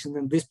formulation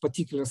in this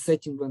particular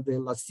setting when the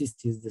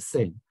elasticity is the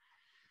same.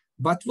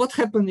 But what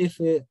happens if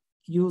we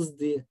use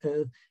the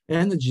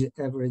energy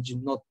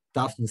averaging, not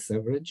toughness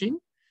averaging?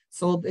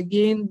 So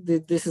again,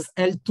 this is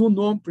L2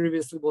 norm,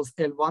 previously was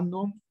L1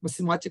 norm,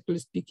 mathematically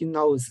speaking,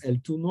 now is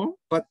L2 norm,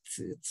 but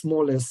it's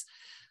more or less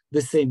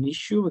the same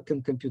issue. We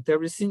can compute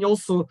everything.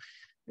 Also,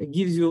 it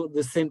gives you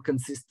the same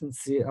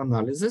consistency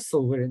analysis,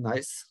 so very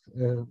nice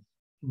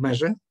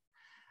measure.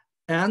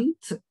 And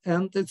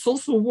it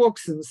also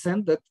works in the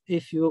sense that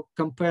if you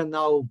compare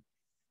now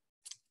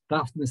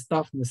toughness,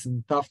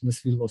 and toughness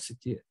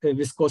velocity,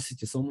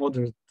 viscosity, so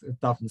moderate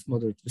toughness,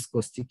 moderate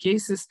viscosity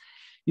cases,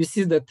 you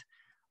see that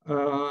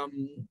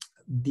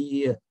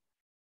they're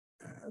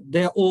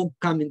all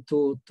coming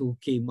to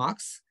K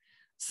max.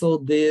 So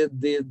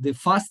the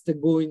faster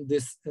going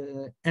this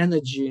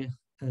energy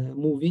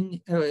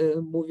moving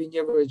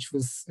average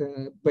was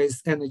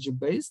energy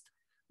based,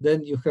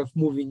 then you have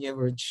moving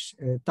average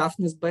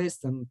toughness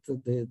based, and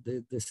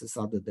this is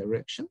other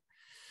direction.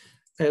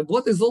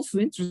 What is also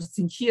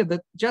interesting here,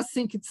 that just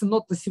think it's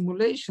not a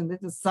simulation,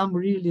 it is some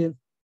really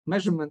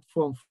measurement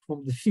from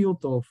the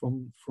field or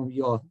from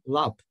your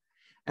lab.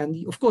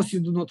 And of course, you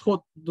do not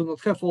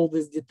have all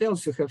these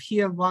details. You have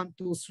here 1,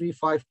 2, 3,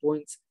 5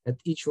 points at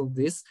each of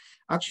these.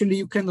 Actually,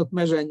 you cannot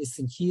measure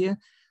anything here.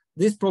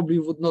 This probably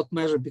would not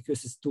measure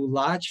because it's too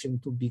large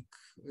and too big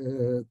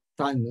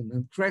time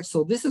and crack.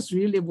 So this is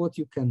really what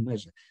you can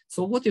measure.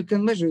 So what you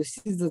can measure, you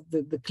see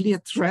the clear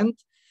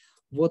trend.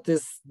 What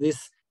is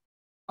this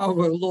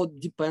overload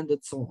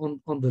dependence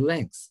on the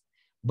length,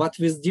 but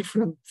with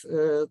different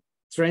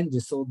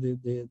trendy, so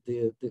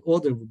the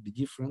order would be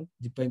different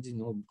depending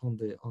on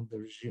the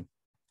regime.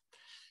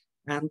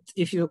 And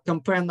if you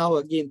compare now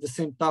again the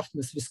same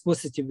toughness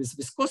viscosity with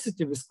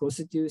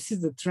viscosity, you see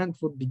the trend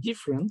would be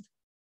different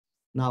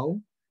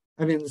now.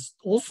 I mean, it's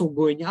also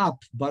going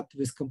up, but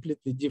with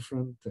completely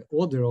different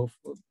order of,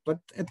 but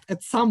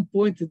at some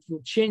point it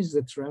will change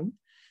the trend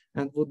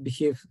and would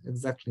behave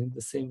exactly in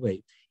the same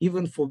way.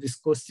 Even for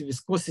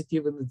viscosity,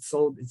 even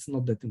it's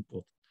not that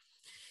important.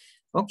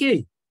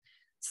 Okay.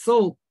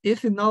 So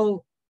if we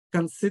now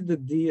consider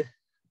the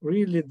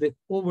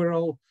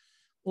overall,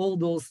 all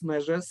those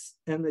measures,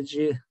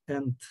 energy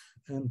and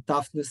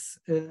toughness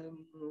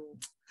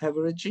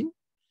averaging,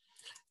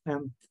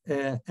 and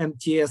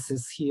MTS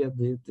is here,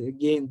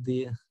 again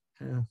the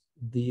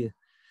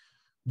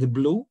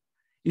blue.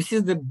 You see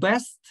the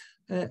best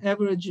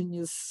averaging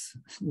is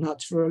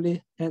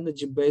naturally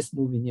energy-based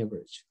moving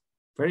average.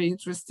 Very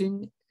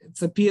interesting.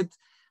 It's appeared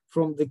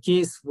from the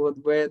case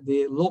where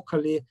the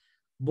locally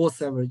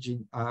both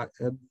averaging are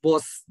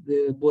both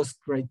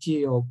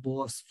criteria or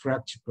both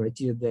fracture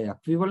criteria, they are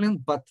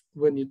equivalent, but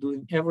when you're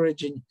doing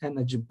averaging,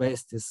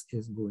 energy-based is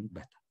going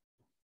better.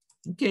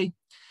 Okay,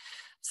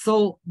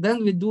 so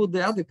then we do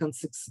the other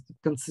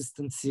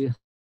consistency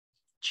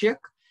check.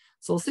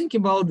 So think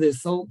about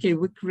this. So, okay,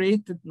 we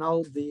created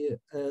now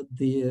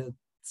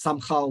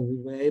somehow we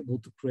were able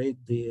to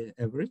create the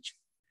average.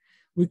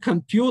 We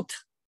compute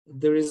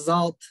the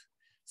result.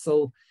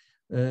 So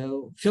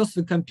first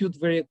we compute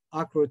very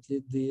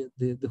accurately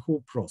the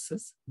whole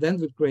process. Then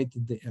we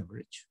created the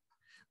average.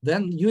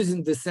 Then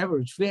using this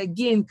average, we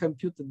again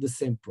computed the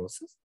same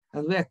process,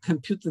 and we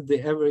computed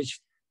the average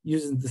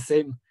using the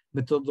same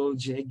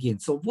methodology again.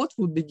 So what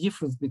would be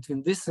difference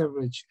between this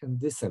average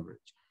and this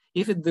average?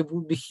 If there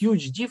would be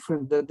huge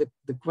difference, then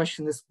the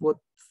question is what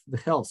the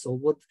hell? So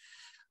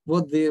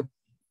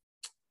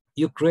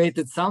you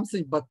created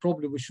something, but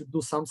probably we should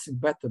do something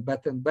better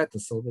and better.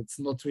 So that's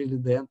not really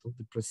the end of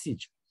the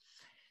procedure.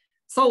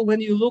 So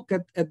when you look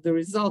at the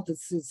result,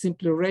 it's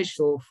simply a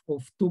ratio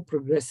of two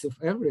progressive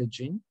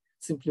averaging,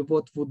 simply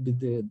what would be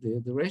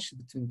the ratio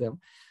between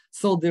them.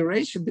 So the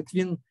ratio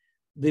between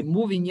the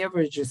moving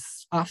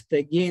averages after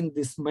again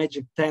this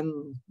magic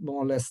 10,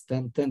 more or less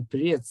 10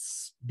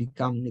 periods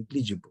become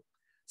negligible.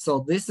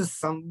 So this is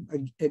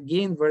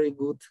again very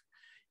good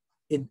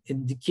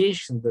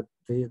indication that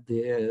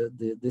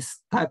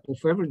this type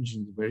of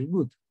averaging is very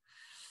good.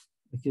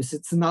 because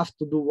it's enough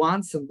to do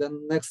once, and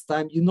then next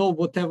time, you know,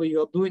 whatever you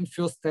are doing,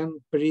 first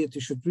time period,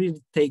 you should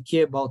really take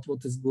care about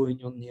what is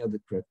going on near the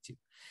crack tip.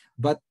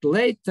 But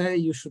later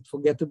you should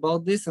forget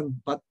about this,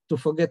 but to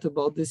forget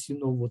about this, you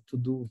know what to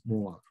do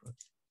more.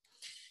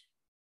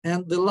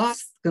 And the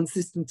last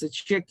consistency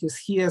check is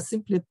here.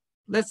 Simply,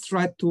 let's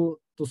try to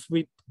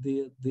sweep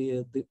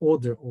the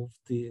order of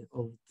the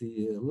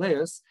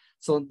layers.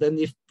 So then,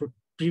 if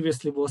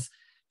previously was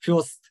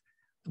first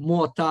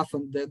more tough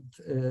and then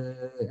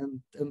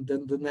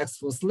the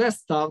next was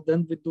less tough,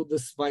 then we do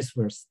this vice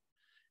versa,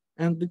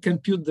 and we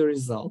compute the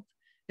result.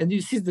 And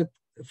you see that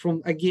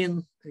from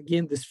again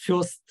this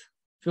first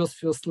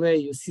layer,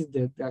 you see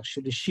that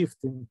actually shift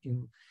in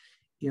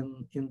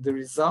the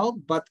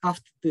result, but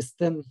after this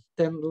 10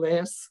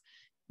 layers,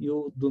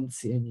 you don't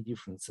see any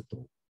difference at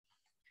all.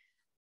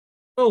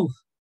 So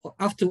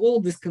after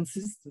all this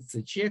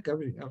consistency check,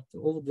 after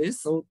all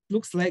this, so it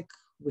looks like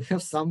we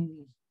have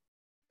some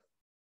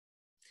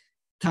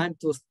time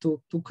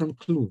to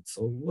conclude.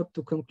 So what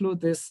to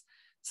conclude is,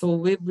 so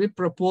we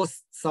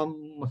proposed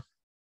some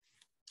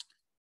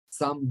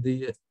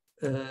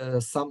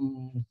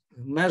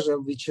measure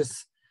which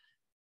is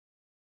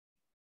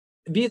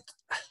a bit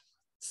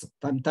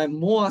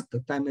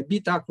time a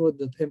bit accurate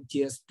than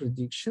MTS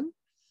prediction.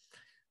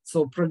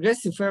 So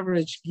progressive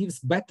average gives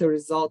better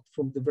result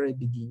from the very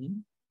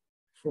beginning,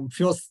 from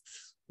first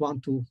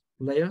 1-2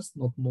 layers,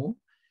 not more.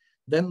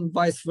 Then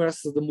vice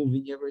versa, the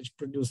moving average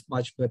produced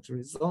much better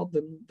result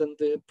than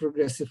the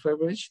progressive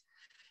average.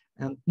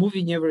 And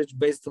moving average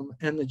based on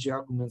energy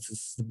arguments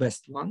is the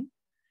best one.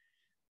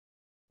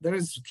 There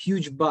is a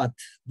huge but.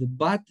 The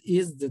but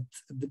is that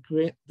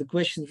the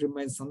question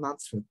remains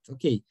unanswered.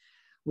 Okay,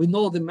 we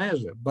know the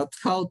measure, but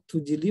how to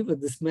deliver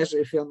this measure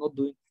if you are not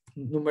doing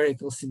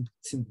numerical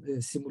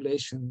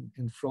simulation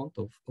in front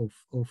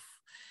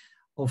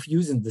of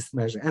using this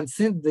measure? And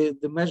since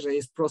the measure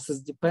is process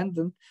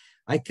dependent,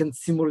 I can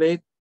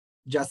simulate,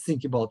 just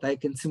think about, I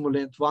can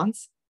simulate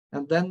once,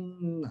 and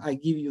then I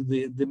give you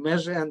the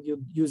measure, and you're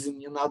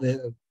using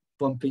another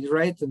pumping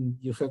rate, and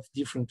you have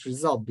different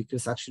result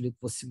because actually it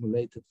was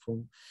simulated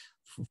from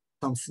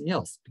something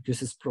else,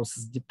 because it's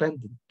process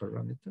dependent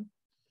parameter.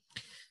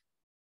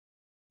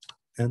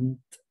 And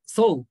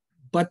so,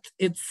 but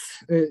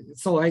it's,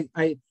 so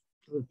I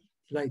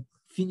like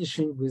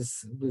finishing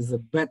with a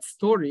bad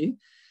story,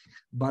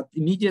 but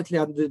immediately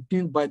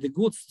underpinned by the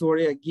good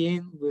story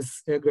again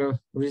with a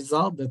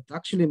result that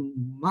actually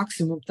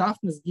maximum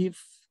toughness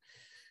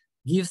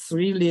gives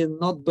really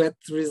not bad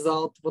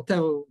result,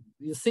 whatever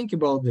you think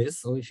about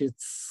this. Or if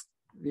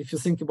you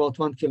think about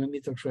 1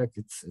 kilometer track,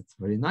 it's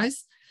very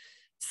nice.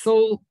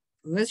 So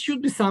there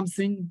should be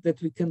something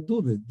that we can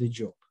do the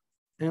job.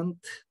 And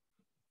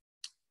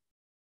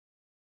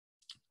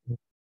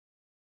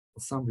for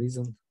some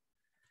reason,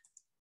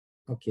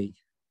 okay,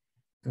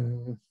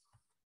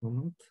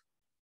 moment.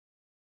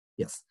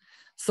 Yes.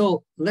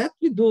 So let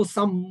me do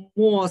some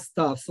more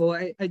stuff. So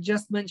I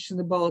just mentioned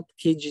about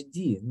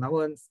KGD. Now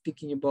I'm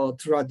speaking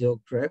about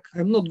radial crack.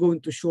 I'm not going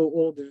to show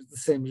all the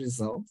same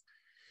results,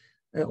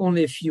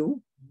 only a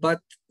few,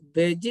 but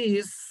the idea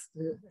is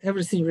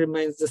everything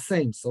remains the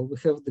same. So we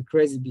have the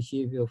crazy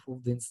behavior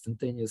of the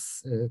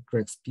instantaneous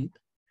crack speed.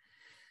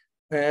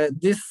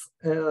 This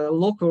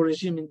local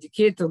regime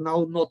indicator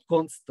now not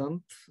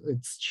constant,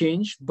 it's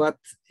changed, but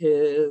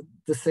the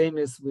same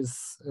as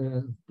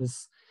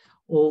with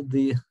all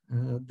the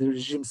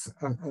regimes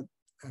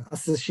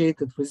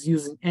associated with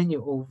using any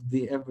of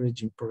the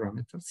averaging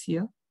parameters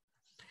here.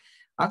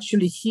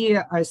 Actually,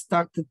 here I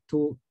started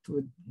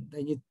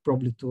I need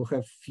probably to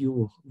have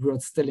few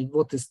words telling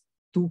what is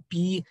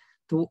 2P,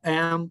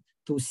 2M,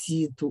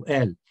 2C,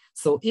 2L.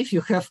 So if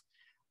you have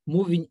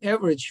moving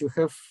average, you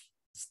have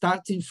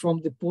starting from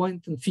the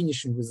point and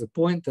finishing with the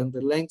point, and the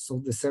length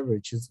of this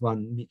average is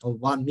 1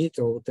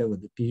 meter or whatever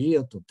the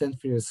period, or 10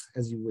 periods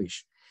as you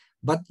wish.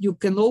 But you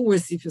can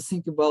always, if you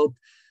think about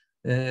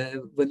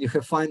when you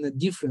have finite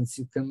difference,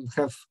 you can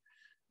have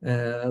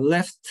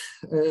left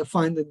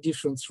finite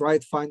difference,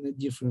 right finite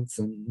difference,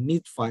 and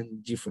mid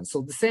finite difference.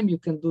 So the same you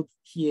can do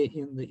here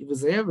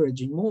with the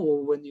averaging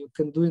more. When you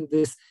can doing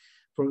this,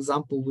 for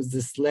example, with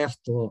this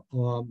left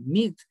or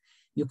mid,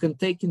 you can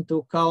take into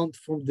account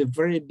from the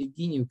very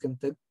beginning, you can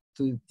take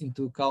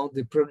into account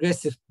the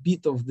progressive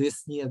bit of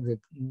this near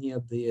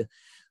the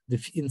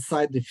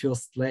inside the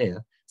first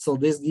layer. So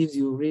this gives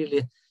you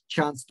really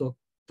chance to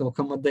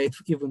accommodate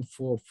even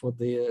for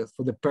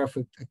the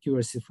perfect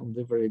accuracy from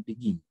the very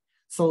beginning.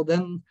 So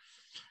then,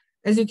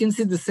 as you can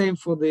see, the same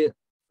for the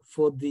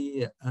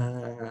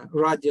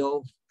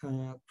radial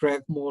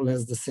crack, more or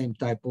less the same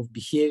type of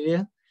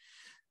behavior.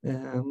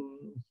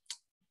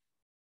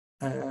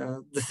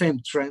 The same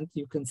trend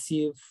you can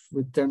see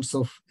in terms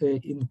of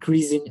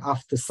increasing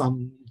after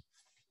some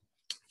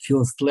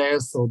first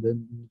layers, or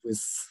then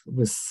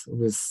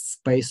with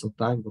space or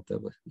time,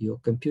 whatever you're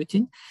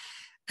computing.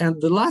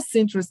 And the last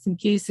interesting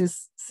case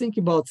is, think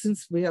about,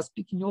 since we are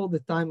speaking all the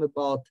time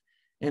about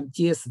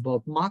MTS,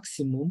 about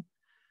maximum,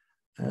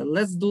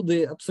 let's do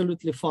the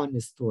absolutely funny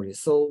story.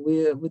 So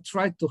we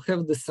try to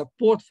have the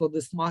support for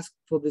this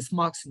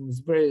maximum is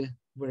very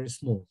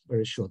small,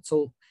 very short.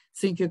 So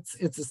think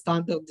it's a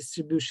standard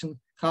distribution,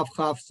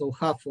 half-half. So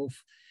half of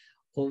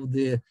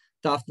the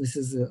toughness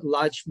is a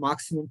large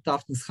maximum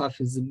toughness, half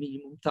is a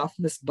minimum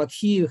toughness. But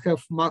here you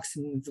have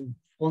maximum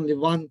only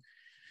one.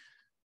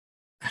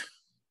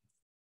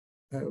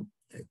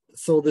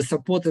 So the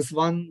support is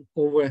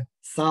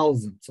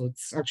 1/1000. So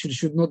it's actually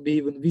should not be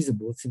even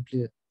visible. It's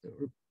simply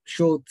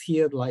showed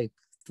here like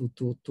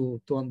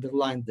to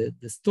underline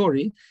the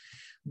story.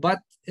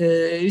 But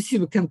you see,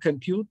 we can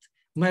compute,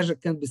 measure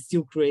can be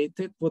still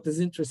created. What is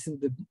interesting,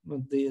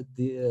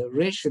 the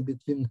ratio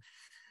between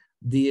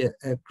the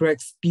crack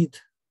speed,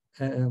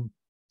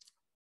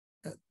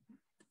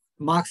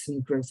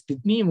 maximum crack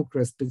speed, minimum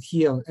crack speed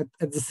here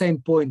at the same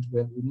point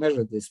when we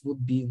measure this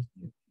would be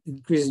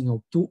increasing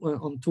on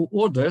two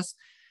orders.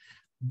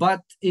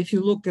 But if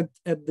you look at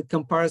the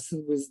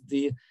comparison with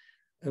the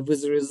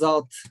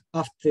result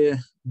after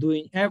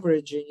doing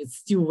averaging, it's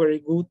still very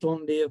good.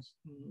 Only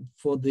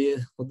for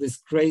this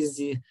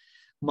crazy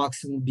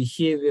maximum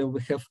behavior,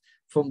 we have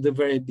from the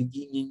very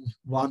beginning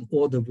 1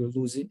 order we're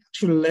losing,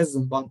 actually less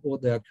than 1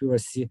 order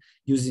accuracy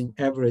using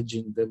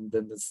averaging than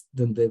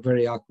the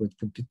very accurate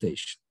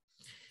computation.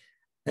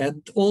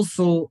 And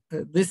also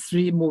these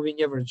 3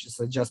 moving averages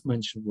I just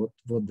mentioned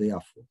what they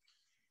are for.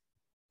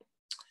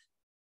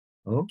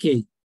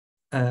 Okay,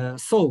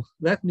 so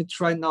let me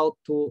try now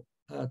to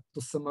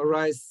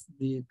summarize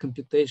the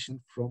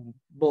computation from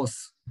both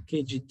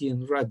KGD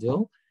and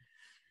radial.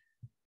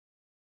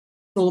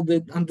 So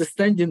the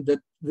understanding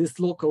that these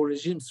local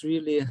regimes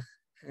really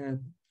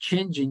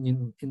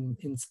changing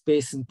in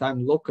space and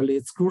time locally,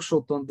 it's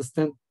crucial to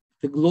understand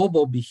the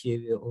global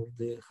behavior of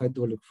the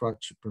hydraulic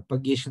fracture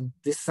propagation.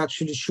 This is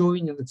actually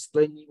showing and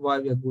explaining why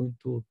we are going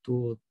to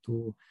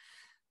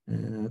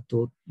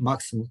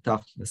maximum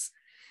toughness.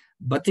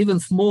 But even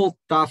small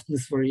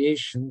toughness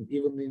variation,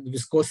 even in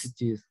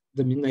viscosity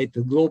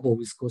dominated, global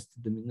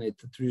viscosity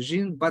dominated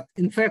regime. But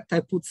in fact, I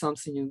put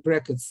something in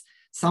brackets,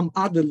 some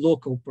other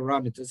local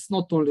parameters,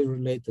 not only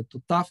related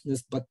to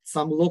toughness, but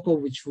some local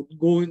which would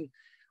go in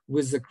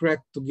with the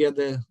crack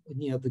together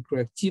near the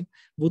crack tip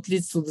would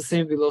lead to the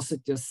same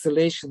velocity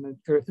oscillation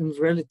and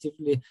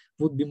relatively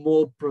would be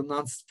more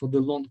pronounced for the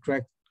long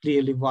crack.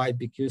 Clearly why?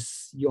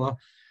 Because your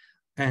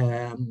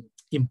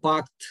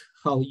impact,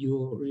 how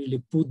you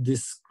really put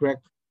this crack,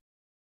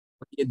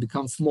 it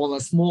becomes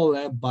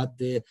smaller, but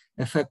the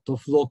effect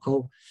of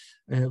local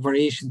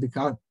variation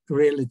becomes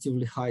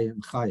relatively higher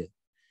and higher.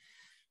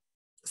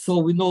 So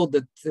we know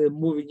that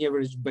moving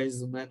average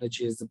based on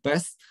energy is the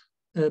best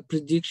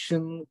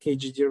prediction.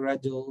 KGD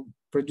radial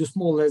produce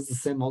more or less the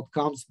same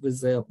outcomes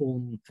with their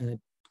own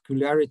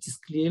peculiarities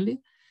clearly.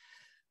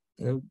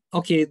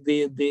 Okay,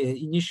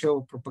 the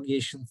initial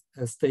propagation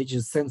stage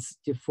is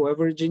sensitive for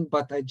averaging,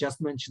 but I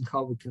just mentioned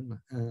how we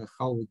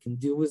can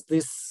deal with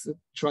this,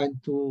 trying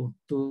to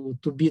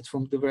beat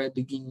from the very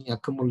beginning,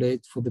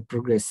 accumulate for the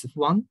progressive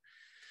one.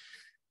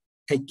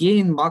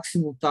 Again,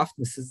 maximum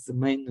toughness is the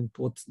main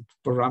important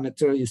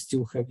parameter. You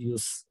still have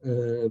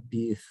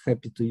be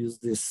happy to use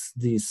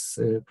this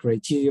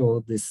criteria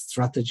or this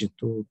strategy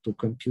to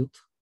compute,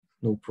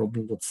 no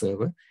problem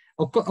whatsoever.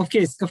 Of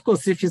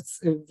course,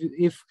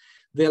 if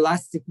the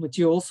elastic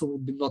material also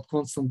would be not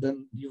constant,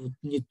 then you would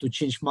need to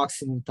change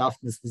maximum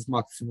toughness with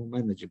maximum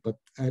energy. But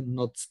I'm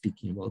not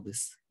speaking about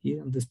this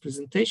here in this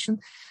presentation.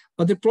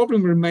 But the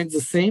problem remains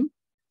the same.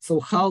 So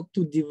how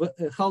to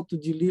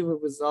deliver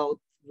without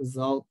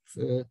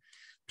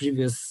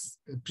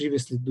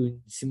previously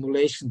doing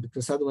simulation,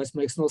 because otherwise it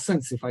makes no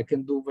sense. If I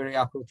can do very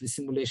accurately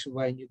simulation,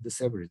 why I need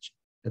this average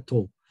at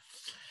all?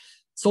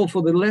 So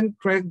for the length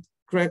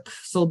crack,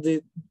 so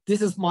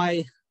this is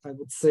my, I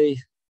would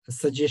say, a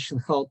suggestion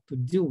how to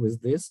deal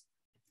with this.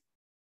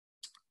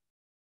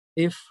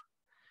 If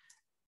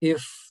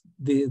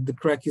the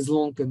crack is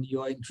long and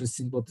you are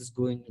interested in what is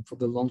going for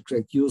the long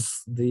crack,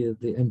 use the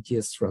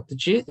MTS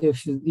strategy.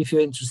 If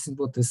you're interested in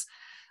what is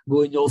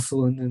going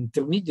also in an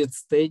intermediate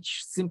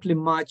stage, simply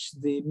match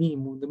the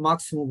minimum, the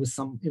maximum with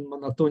some in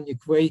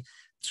monotonic way,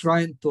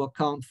 trying to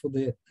account for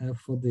the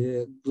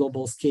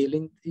global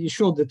scaling. You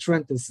show the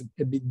trend is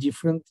a bit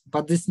different,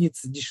 but this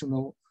needs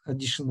additional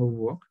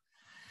work.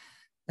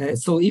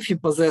 So if you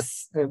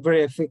possess a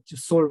very effective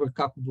solver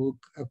capable of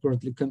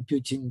accurately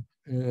computing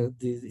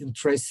the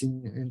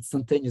tracing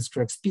instantaneous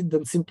crack speed,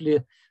 then simply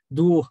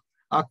do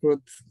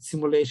accurate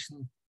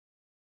simulation,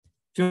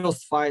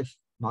 first 5,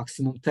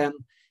 maximum 10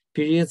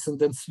 periods, and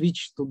then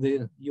switch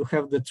to you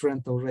have the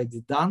trend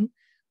already done,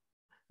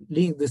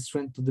 link this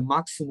trend to the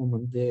maximum,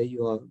 and there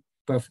you are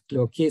perfectly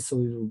okay. So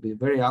you will be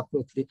very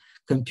accurately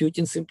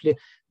computing. Simply,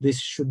 this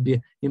should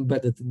be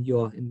embedded in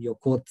your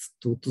code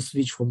to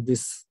switch from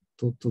this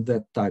to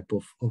that type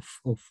of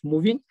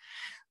moving.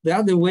 The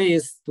other way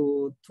is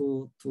to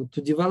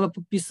develop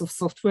a piece of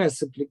software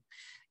simply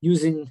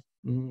using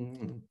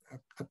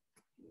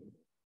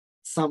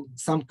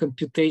some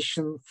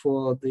computation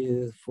for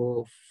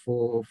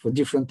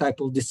different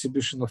type of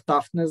distribution of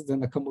toughness,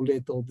 then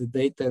accumulate all the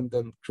data and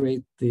then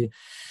create the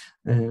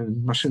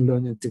machine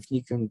learning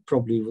technique, and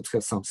probably would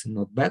have something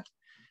not bad.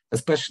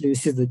 Especially you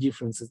see the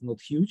difference is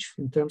not huge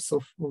in terms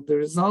of the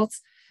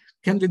results.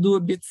 Can we do a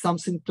bit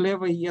something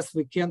clever? Yes,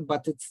 we can,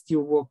 but it's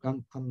still work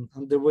on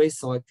the way,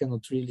 so I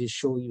cannot really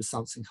show you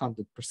something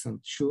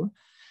 100% sure.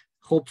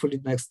 Hopefully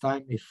next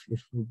time, if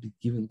we'll be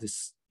given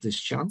this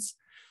chance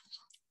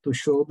to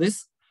show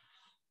this.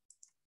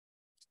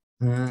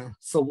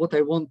 So what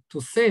I want to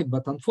say,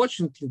 but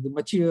unfortunately the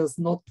material is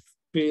not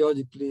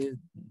periodically,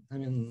 I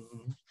mean,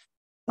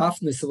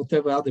 toughness or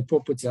whatever other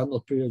properties are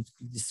not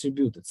periodically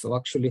distributed. So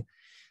actually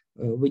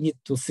we need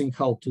to think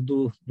how to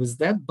do with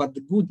that. But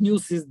the good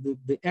news is that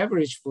the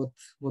average,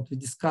 what we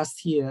discussed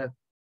here,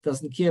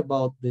 doesn't care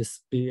about this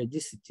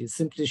periodicity. It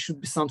simply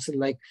should be something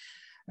like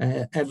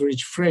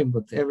average frame,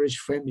 but average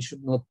frame we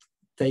should not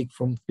take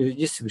from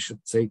periodicity. We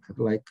should take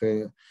like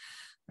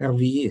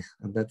RVE,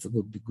 and that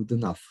would be good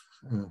enough.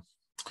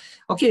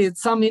 Okay,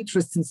 it's some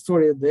interesting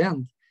story at the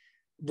end.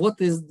 What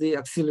is the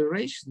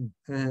acceleration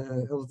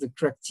of the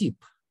crack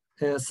tip?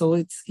 So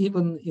it's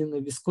even in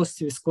a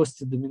viscosity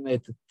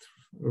dominated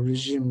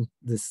regime,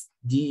 this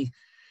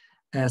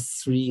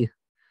DS3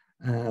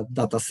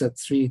 dataset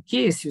 3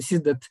 case, you see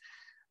that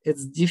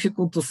it's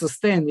difficult to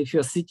sustain if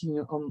you're sitting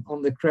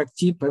on the crack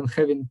tip and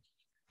having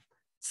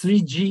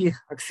 3G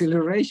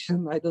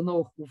acceleration. I don't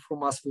know who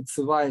from us would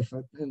survive,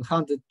 and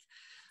 100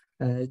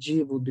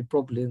 G would be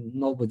probably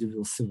nobody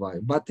will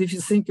survive. But if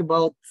you think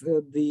about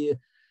the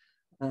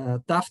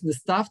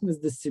toughness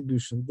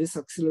distribution, this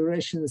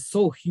acceleration is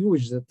so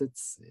huge that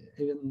it's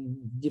even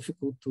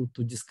difficult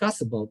to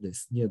discuss about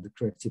this near the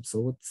crack tip.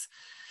 So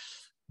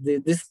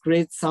this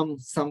creates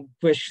some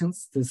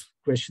questions. This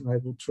question I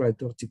will try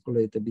to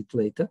articulate a bit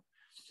later.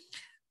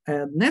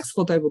 And next,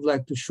 what I would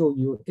like to show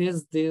you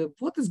is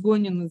what is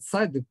going on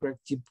inside the crack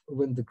tip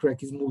when the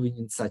crack is moving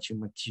in such a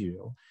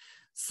material.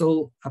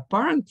 So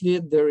apparently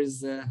there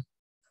is a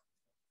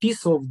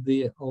piece of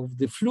the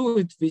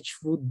fluid which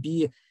would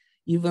be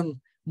even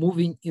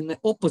moving in the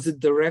opposite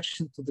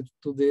direction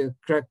to the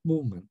crack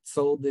movement.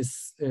 So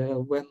this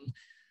when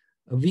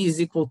V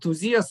is equal to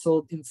 0,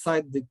 so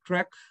inside the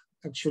crack,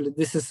 actually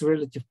this is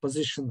relative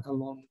position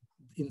along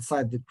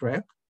inside the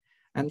crack,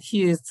 and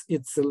here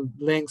it's the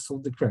length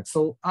of the crack.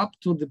 So up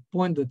to the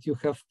point that you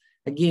have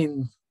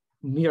again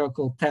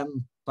miracle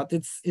 10, but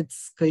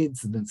it's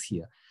coincidence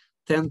here,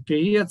 10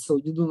 period, so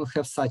you do not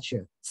have such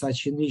an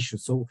issue.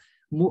 So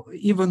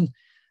even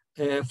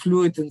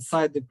fluid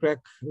inside the crack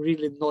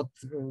really not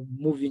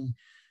moving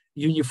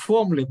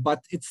uniformly,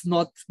 but it's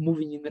not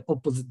moving in the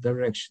opposite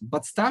direction.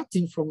 But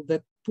starting from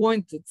that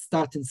point, it's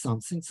starting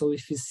something. So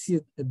if you see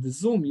it at the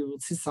zoom, you will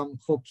see some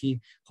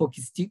hockey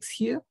sticks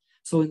here.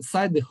 So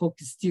inside the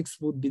hockey sticks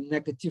would be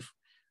negative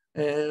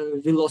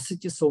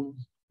velocity, so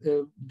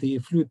the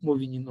fluid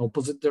moving in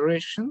opposite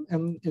direction,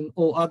 and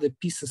all other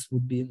pieces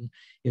would be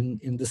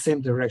in the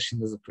same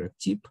direction as a crack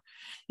tip.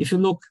 If you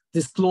look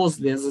this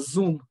closely as a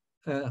zoom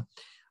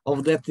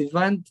of that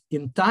event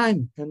in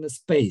time and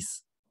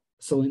space.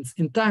 So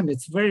in time,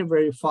 it's very,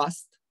 very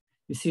fast.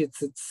 You see,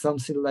 it's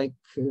something like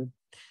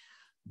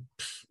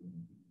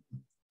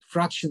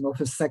fraction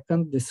of a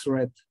second, this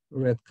red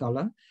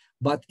color.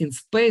 But in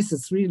space,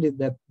 it's really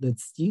that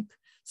steep.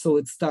 So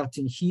it's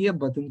starting here,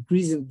 but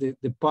increasing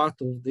the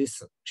part of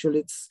this. Actually,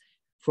 it's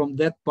from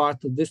that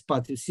part to this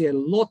part. You see a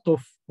lot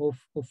of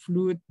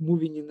fluid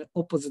moving in the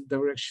opposite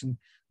direction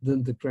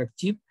than the crack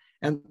tip.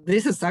 And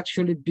this is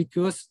actually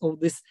because of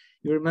this.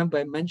 You remember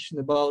I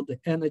mentioned about the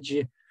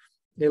energy,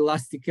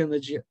 elastic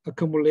energy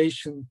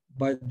accumulation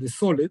by the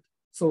solid.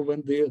 So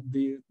when we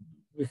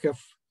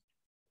have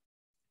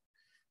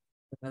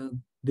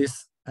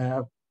this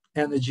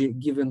energy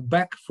given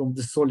back from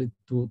the solid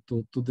to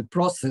the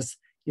process,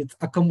 it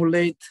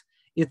accumulates,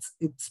 it's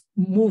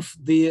move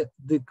the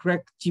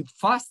crack tip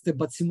faster,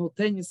 but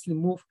simultaneously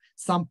move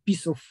some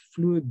piece of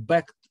fluid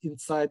back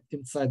inside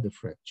the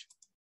fracture.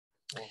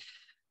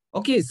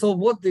 Okay, so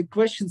what the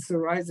questions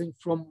arising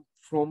from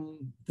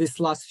this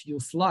last few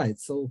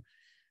slides? So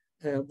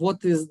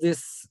what is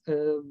this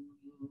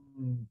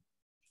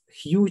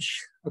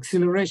huge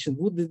acceleration?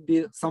 Would it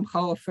be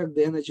somehow affect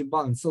the energy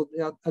balance? So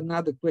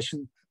another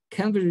question,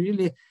 can we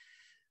really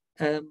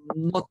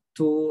not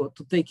to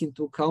take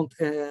into account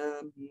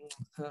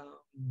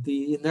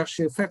the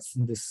inertia effects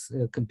in this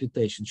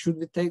computation? Should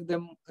we take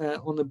them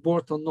on a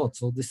board or not?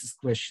 So this is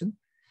question.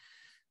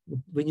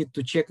 We need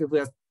to check if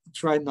we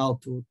try now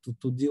to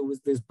deal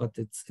with this, but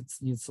it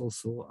needs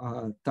also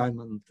time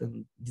and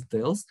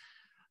details.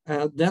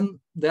 Then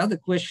the other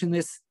question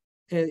is,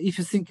 if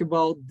you think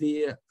about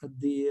the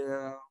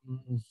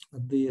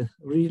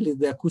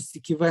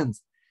acoustic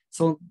events,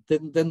 so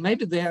then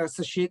maybe they are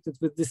associated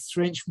with this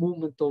strange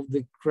movement of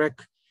the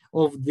crack,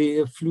 of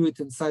the fluid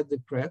inside the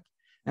crack,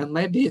 and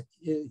maybe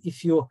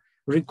if you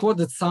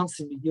recorded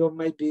something, you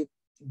maybe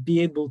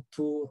be able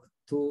to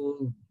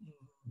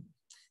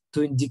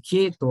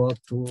indicate or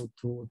to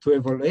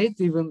evaluate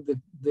even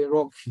the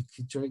rock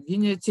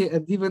heterogeneity,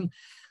 and even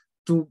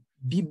to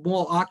be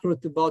more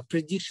accurate about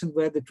prediction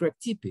where the crack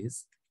tip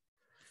is.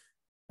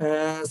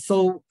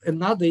 So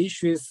another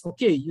issue is,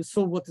 okay, you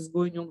saw what is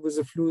going on with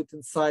the fluid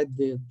inside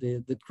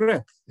the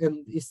crack.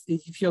 And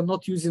if you're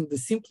not using the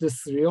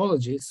simplest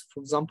rheologies, for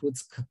example,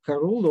 it's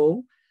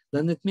Carullo,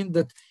 then it means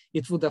that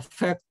it would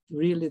affect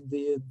really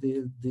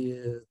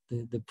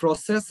the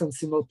process, and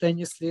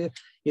simultaneously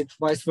it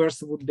vice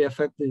versa would be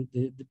affect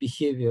the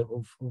behavior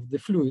of the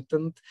fluid.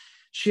 And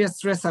shear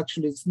stress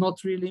actually is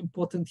not really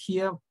important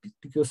here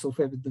because of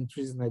evident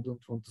reason. I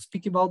don't want to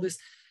speak about this.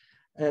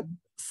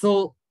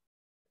 So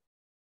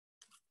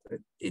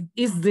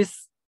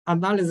this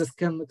analysis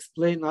can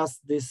explain us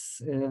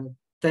this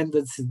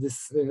tendency,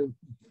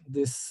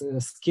 this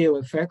scale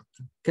effect?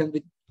 Can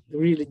we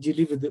really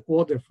deliver the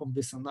order from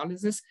this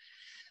analysis?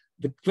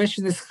 The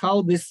question is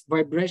how this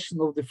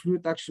vibration of the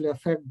fluid actually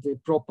affect the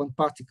prop and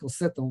particle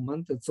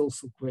settlement. It's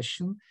also a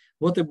question.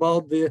 What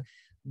about the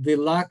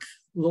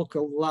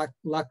local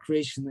lag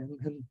creation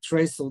and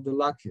trace of the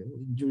lag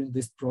during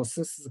this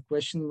process? Is a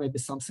question. Maybe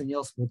something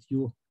else what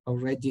you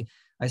already,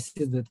 I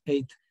see that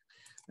 8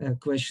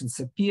 questions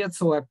appeared,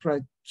 so I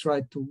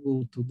tried to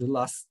go to the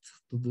last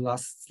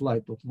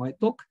slide of my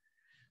talk.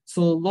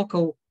 So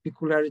local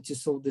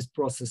peculiarities of this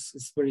process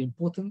is very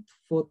important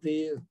for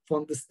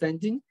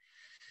understanding.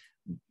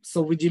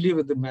 So we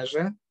deliver the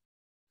measure.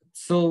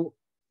 So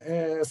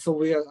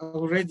we are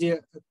already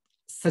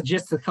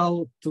suggested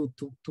how to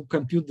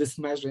compute this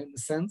measure in a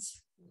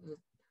sense,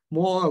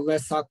 more or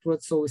less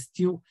accurate. So we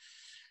still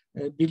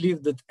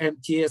believe that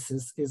MTS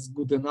is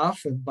good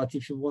enough, but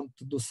if you want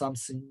to do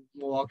something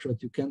more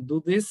accurate, you can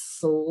do this.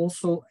 So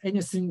also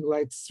anything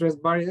like stress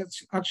barrier,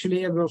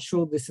 actually Egor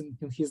showed this in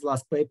his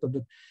last paper,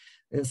 that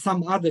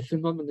some other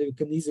phenomena you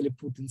can easily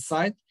put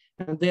inside,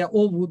 and they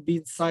all would be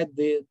inside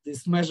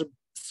this measure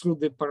through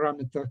the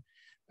parameter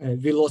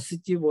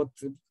velocity, what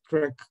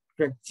crack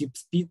tip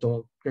speed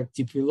or crack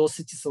tip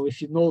velocity. So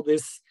if you know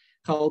this,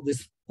 how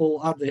this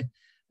all other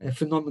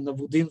phenomena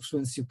would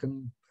influence, you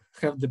can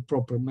have the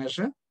proper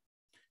measure.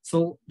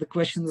 So the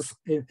question is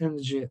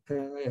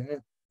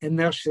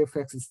inertia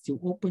effects is still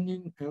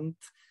opening. And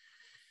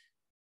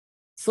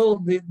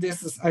so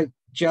this is, I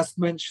just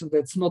mentioned that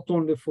it's not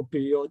only for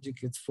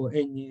periodic, it's for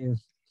any,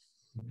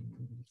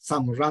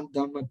 some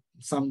random,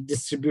 some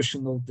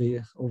distribution of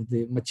the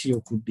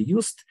material could be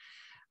used.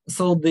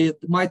 So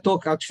my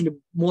talk actually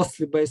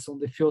mostly based on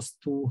the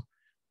first 2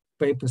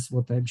 papers,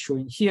 what I'm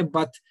showing here,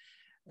 but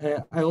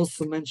I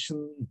also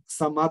mentioned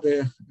some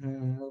other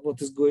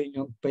what is going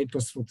on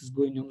papers, what is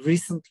going on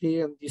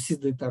recently, and you see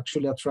that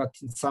actually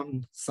attracting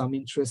some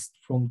interest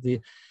from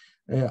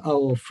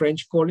our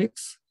French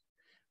colleagues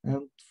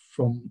and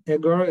from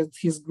Egor and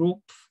his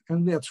group,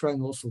 and we are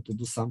trying also to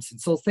do something.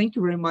 So thank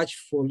you very much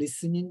for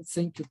listening.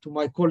 Thank you to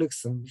my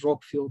colleagues and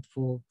Rockfield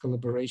for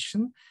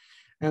collaboration,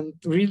 and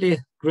really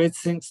great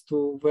thanks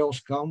to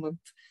Welsh government.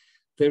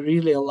 They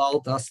really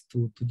allowed us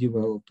to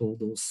develop all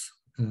those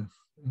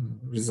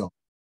results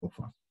so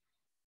far.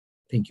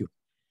 Thank you.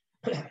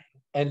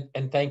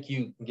 And thank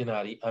you,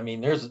 Gennady. I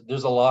mean,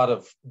 there's a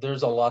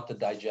lot to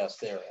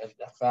digest there.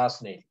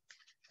 Fascinating,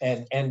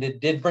 and it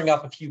did bring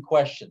up a few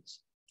questions.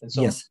 And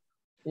so, yes.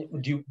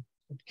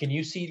 Can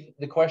you see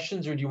the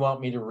questions, or do you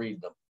want me to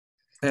read them?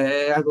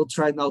 I will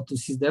try now to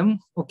see them.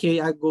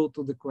 Okay, I go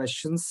to the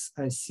questions.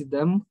 I see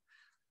them.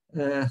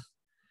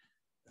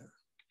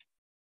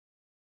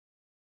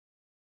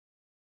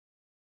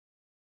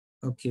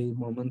 Okay,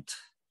 moment.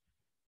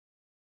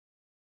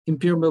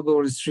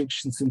 Impermeable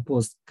restrictions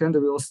imposed. Can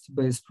the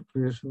velocity-based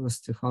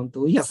velocity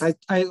handle? Yes,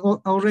 I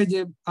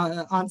already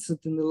answered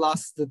in the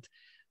last that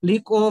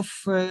leak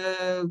off,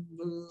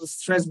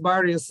 stress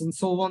barriers, and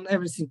so on.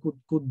 Everything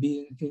could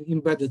be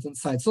embedded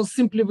inside. So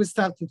simply we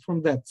started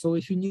from that. So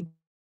if you need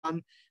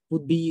one,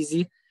 would be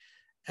easy.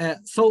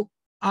 So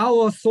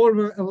our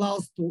solver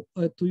allows to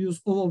use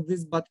all of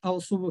this, but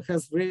our solver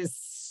has very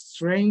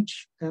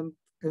strange and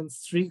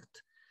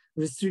strict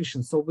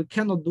restrictions. So we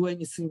cannot do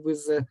anything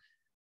with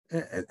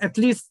at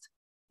least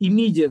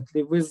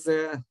immediately with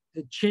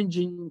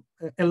changing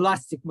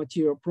elastic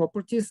material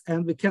properties,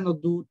 and we cannot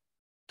do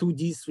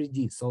 2D,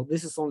 3D. So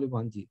this is only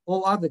 1D.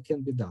 All other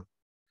can be done.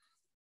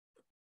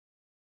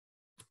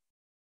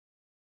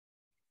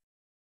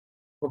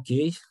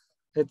 Okay,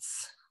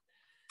 it's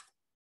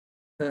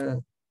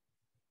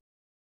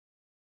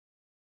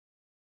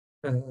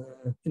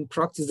in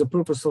practice, the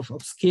purpose of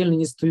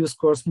upscaling is to use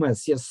coarse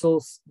mass. Yes,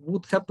 so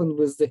what happened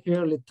with the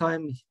early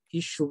time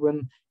issue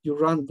when you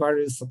run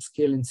various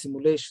upscaling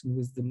simulation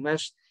with the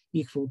mesh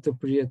equal to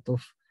period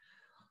of,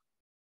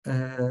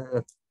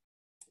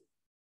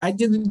 I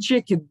didn't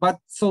check it, but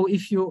so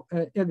if you,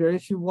 Edgar,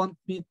 if you want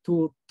me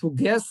to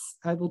guess,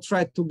 I will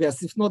try to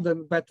guess. If not,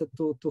 then better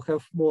to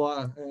have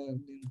more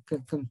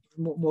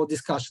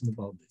discussion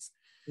about this.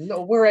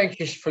 No, we're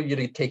anxious for you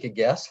to take a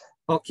guess.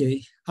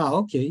 Okay,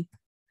 okay.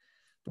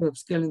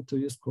 Upscaling to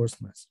use coarse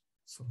mass.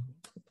 So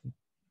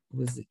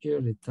with the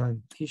early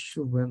time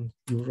issue when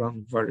you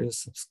run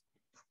various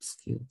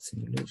scale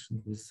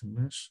simulation with the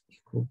mesh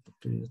equal to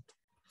period of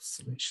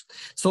oscillation.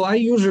 So I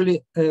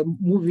usually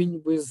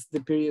moving with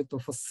the period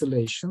of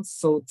oscillation,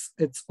 so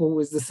it's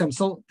always the same.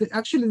 So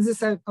actually,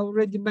 this I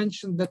already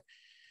mentioned that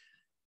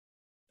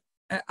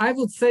I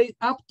would say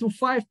up to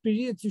 5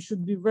 periods you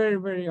should be very,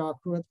 very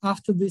accurate.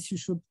 After this, you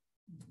should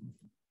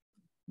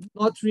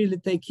not really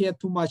take care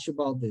too much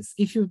about this.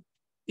 If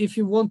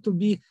you want to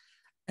be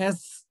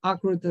as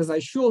accurate as I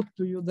showed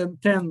to you, then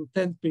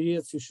 10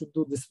 periods, you should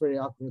do this very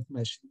accurate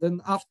meshing.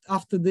 Then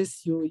after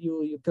this,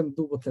 you can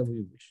do whatever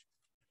you wish.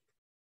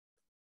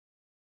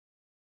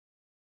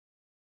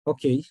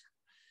 Okay,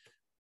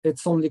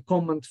 it's only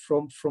comment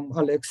from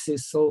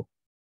Alexis. So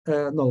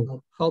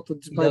no, how to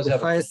define the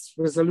highest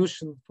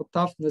resolution for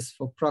toughness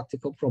for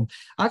practical problem.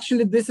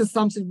 Actually, this is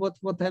something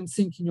what I'm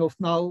thinking of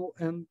now,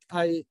 and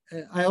I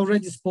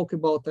already spoke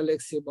about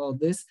Alexis about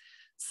this.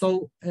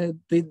 So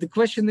the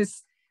question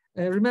is,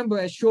 remember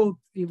I showed,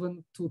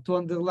 even to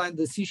underline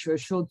this issue, I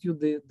showed you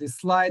the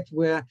slide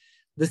where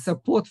the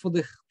support for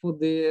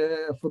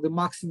the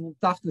maximum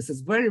toughness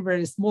is very,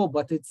 very small,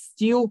 but it's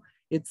still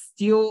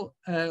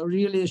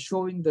really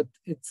showing that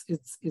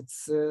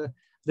it's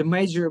the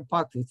major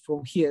impact is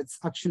from here. It's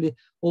actually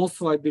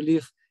also, I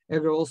believe,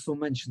 Eger also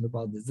mentioned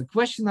about this. The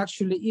question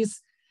actually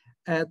is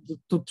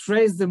to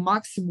trace the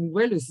maximum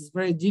values is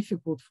very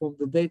difficult from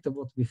the data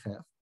what we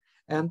have.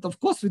 And of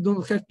course, we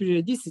don't have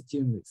periodicity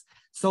in this.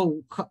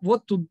 So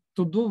what to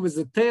do with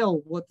the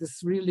tail, what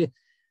is really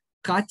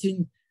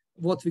cutting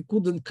what we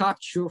couldn't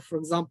capture. For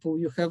example,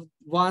 you have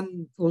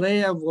one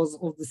layer was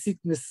of the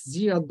thickness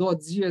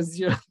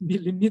 0.00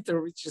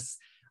 millimeter, which is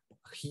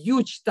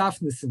huge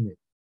toughness in it.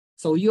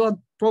 So you are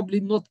probably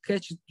not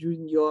catch it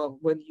during your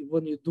when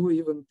you do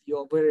even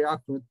your very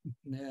accurate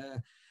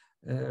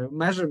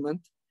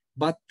measurement.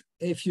 But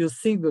if you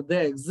think that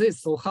they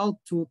exist, so how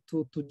to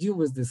deal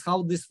with this?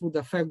 How this would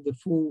affect the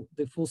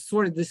full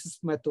story? This is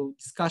matter of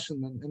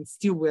discussion, and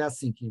still we are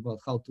thinking about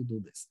how to do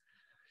this.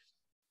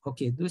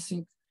 Okay, do you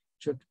think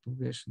check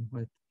propagation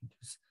might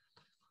reduce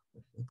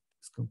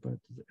as compared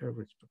to the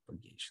average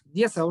propagation?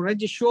 Yes, I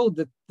already showed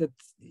that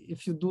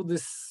if you do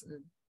this.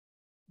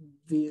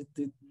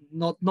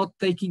 Not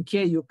taking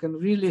care, you can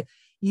really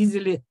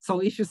easily. So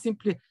if you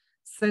simply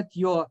set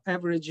your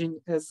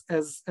averaging as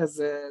a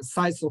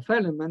size of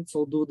element,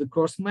 so do the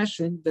cross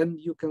meshing, then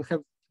you can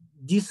have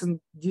decent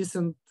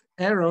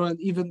error, and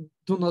even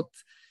do not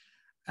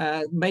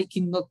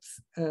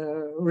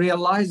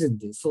realizing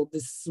this. So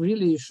this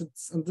really you should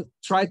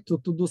try to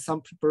do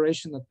some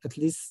preparation at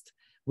least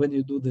when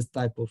you do this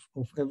type of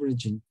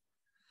averaging.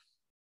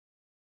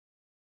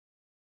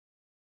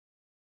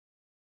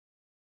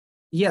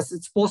 Yes,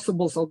 it's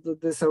possible. So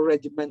this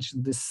already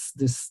mentioned this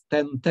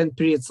 10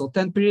 periods. So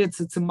 10 periods,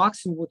 it's a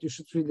maximum what you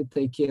should really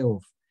take care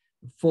of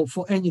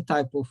for any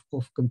type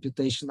of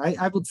computation.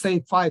 I would say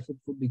 5, it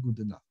would be good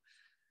enough.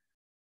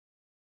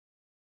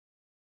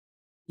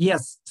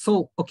 Yes.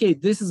 So okay,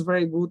 this is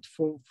very good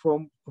from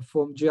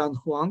Jian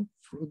Huang.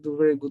 The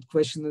very good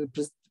question.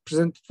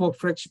 Present for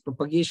fraction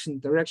propagation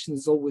direction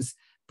is always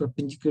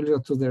perpendicular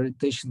to the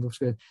rotation of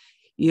the.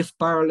 If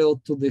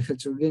parallel to the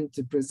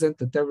heterogeneity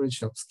present at average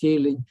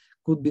upscaling,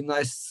 could be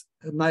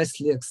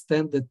nicely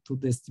extended to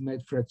the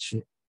estimate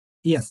fraction.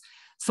 Yes.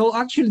 So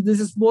actually, this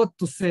is what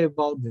to say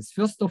about this.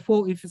 First of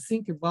all, if you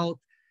think about,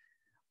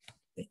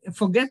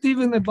 forget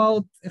even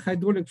about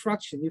hydraulic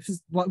fraction. If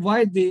it's,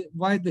 why the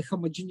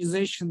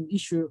homogenization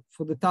issue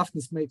for the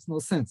toughness makes no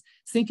sense.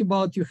 Think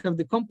about you have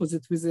the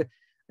composite with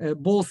the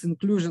balls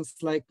inclusions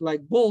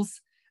like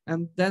balls,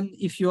 and then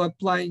if you're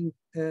applying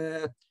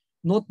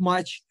not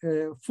much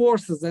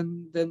forces,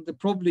 then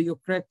probably your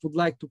crack would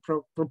like to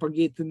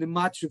propagate in the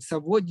matrix,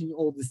 avoiding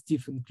all the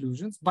stiff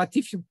inclusions. But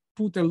if you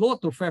put a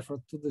lot of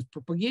effort to this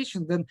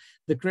propagation, then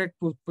the crack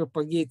will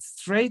propagate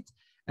straight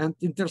and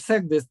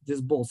intersect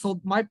this ball. So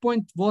my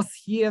point was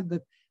here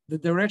that the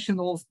direction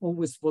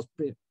always was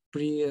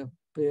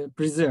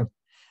preserved.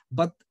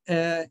 But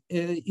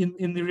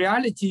in the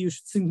reality, you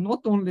should think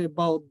not only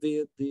about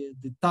the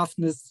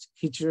toughness,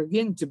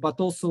 heterogeneity, but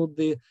also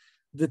the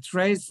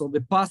trace or the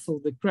path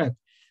of the crack.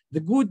 The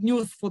good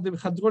news for the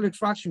hydraulic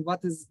fraction,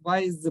 why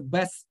is the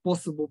best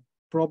possible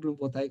problem,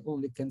 what I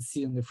only can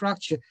see in the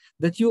fracture,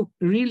 that you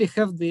really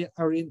have the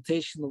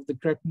orientation of the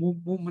crack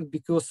movement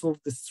because of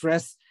the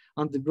stress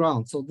on the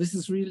ground. So this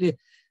is really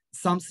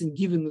something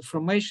given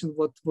information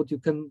what you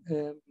can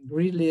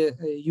really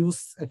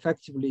use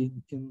effectively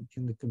in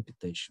the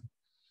computation.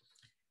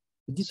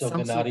 So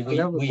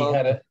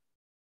Gennady,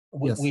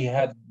 we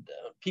had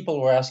people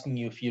were asking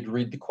you if you'd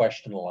read the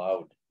question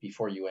aloud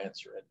before you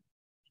answer it,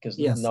 because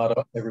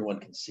not everyone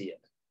can see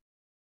it.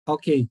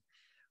 Okay.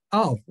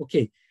 Oh,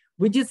 okay.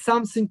 We did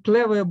something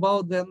clever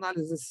about the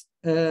analysis,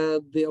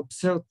 the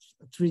observed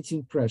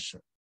treating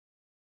pressure.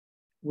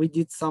 We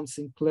did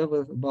something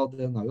clever about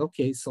the analysis.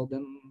 Okay, so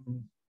then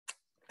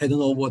I don't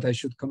know what I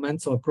should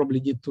comment, so I probably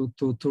need to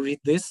read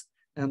this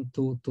and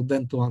to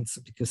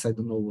answer, because I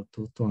don't know what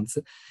to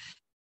answer.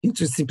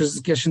 Interesting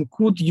presentation.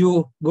 Could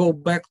you go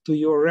back to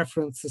your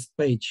references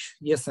page?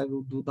 Yes, I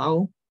will do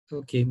now.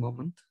 Okay,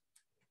 moment.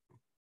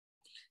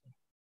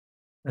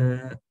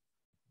 I'm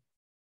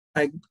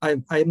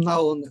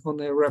now on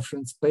a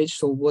reference page.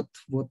 So what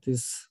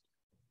is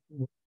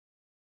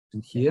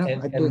here?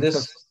 And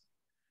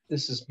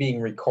this is being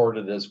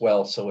recorded as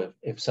well. So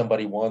if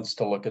somebody wants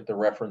to look at the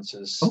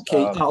references,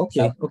 okay,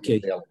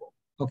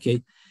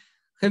 okay.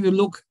 Have you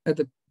look at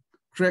the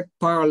crack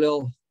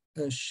parallel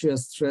shear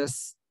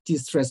stress, T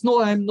stress?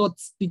 No, I'm not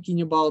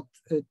speaking about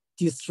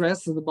T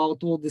stress and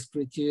about all these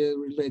criteria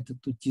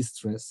related to T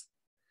stress.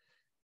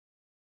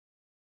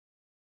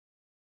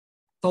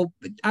 So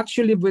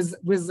actually, with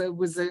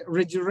a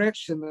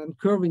redirection and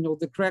curving of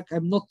the crack,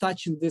 I'm not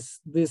touching this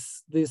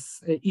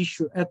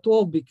issue at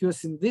all,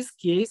 because in this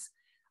case,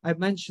 I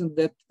mentioned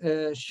that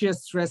shear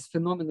stress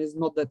phenomenon is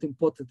not that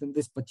important in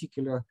this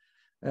particular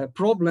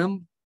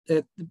problem,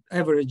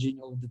 averaging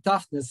of the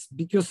toughness,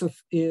 because of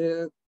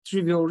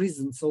trivial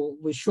reasons. So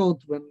we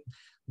showed when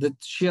the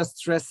shear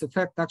stress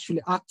effect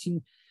actually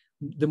acting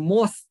the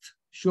most,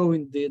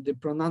 showing the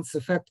pronounced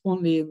effect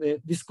only in the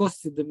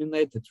viscosity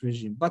dominated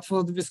regime. But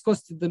for the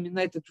viscosity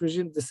dominated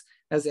regime, this,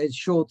 as I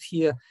showed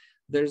here,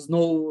 there's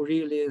no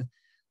really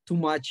too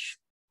much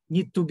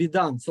need to be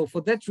done. So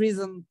for that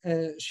reason,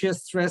 shear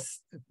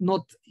stress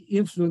not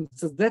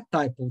influences that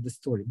type of the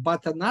story.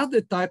 But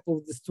another type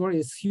of the story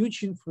is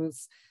huge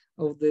influence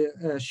of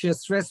the shear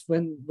stress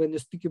when you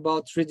speak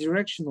about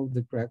redirection of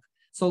the crack.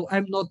 So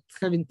I'm not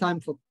having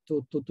time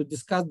to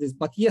discuss this,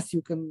 but yes,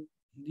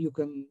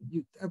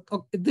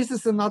 this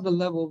is another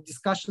level of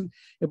discussion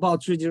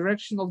about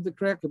redirection of the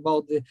crack,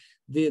 about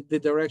the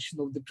direction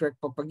of the crack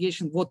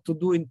propagation, what to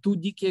do in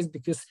 2D case,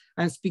 because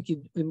I'm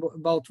speaking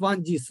about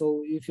 1D.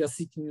 So if you're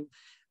sitting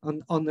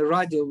on the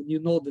radio, you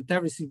know that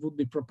everything would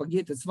be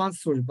propagated. It's one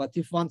story, but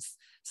if one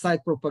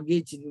side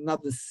propagating,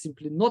 another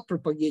simply not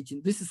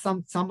propagating, this is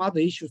some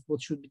other issues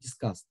what should be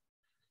discussed.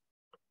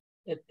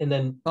 And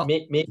then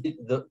maybe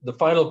the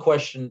final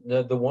question,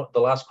 the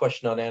last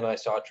question on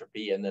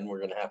anisotropy, and then we're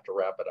going to have to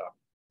wrap it up.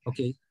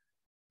 Okay.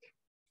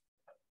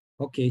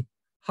 Okay.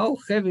 How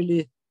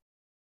heavily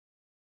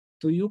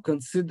do you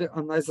consider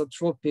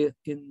anisotropy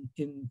in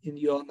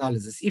your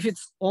analysis? If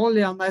it's only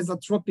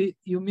anisotropy,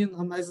 you mean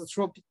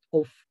anisotropy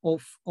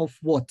of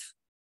what?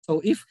 So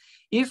if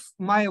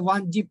my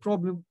 1D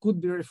problem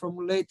could be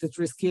reformulated,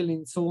 rescaling,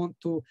 and so on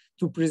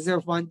to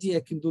preserve 1D,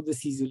 I can do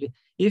this easily.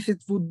 If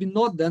it would be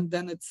not done,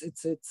 then it's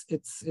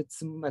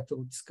a matter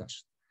of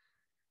discussion.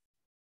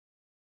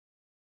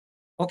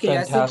 Okay,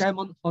 fantastic. I think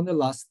I'm on the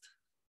last.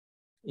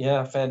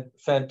 Yeah,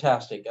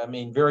 fantastic. I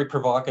mean, very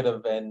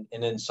provocative and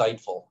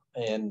insightful.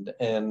 And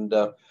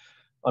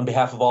on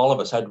behalf of all of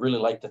us, I'd really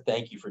like to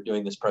thank you for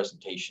doing this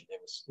presentation.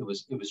 It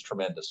was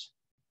tremendous.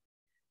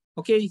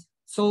 Okay,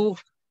 so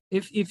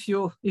if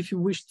you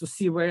wish to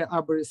see where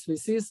Arborist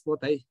is, what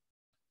I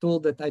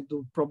told that I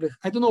do probably,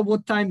 I don't know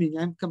what timing,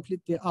 I'm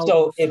completely out.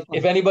 So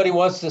if anybody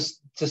wants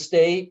to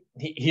stay,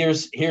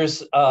 here's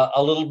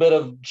a little bit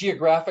of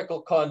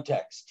geographical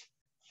context.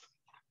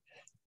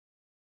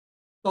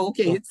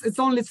 Okay, so it's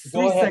only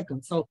 3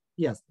 seconds. So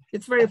yes,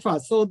 it's very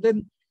fast. So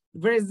then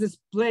where is this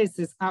place?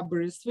 It's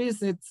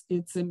Aberystwyth.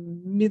 It's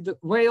in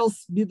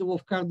Wales, middle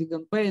of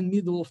Cardigan Bay and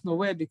middle of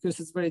nowhere, because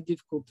it's very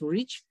difficult to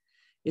reach.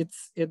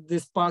 It's at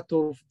this part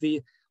of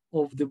the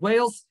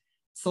Wales.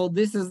 So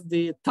this is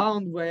the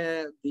town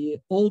where the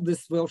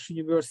oldest Welsh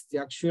university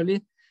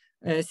actually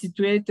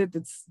situated.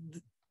 It's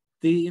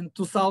in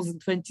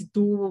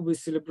 2022 we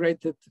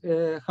celebrated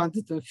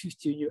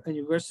 150th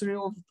anniversary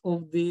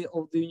of the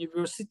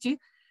university.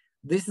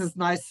 This is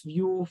nice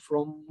view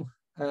from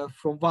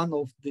one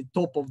of the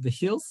top of the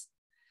hills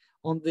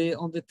on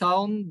the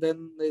town.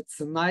 Then it's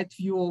a night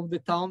view of the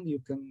town. You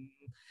can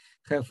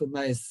have a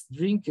nice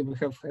drink. We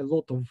have a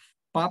lot of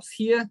pubs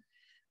here.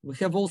 We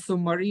have also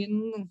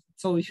marine.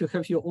 So if you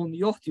have your own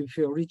yacht, if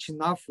you're rich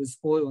enough with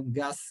oil and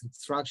gas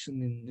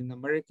extraction in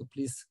America,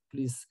 please,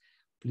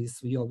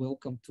 you're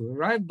welcome to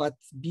arrive, but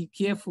be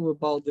careful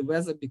about the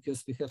weather,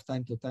 because we have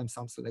time to time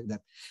something like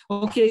that.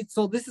 Okay,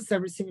 so this is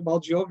everything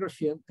about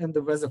geography and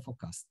the weather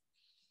forecast.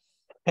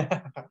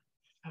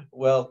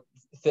 Well,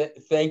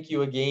 thank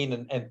you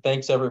again, and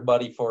thanks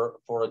everybody for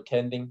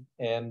attending.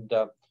 And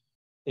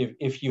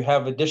if you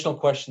have additional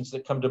questions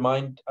that come to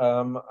mind,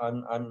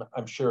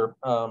 I'm sure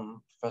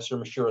Professor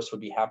Mishuris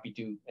would be happy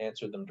to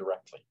answer them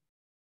directly.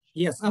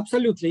 Yes,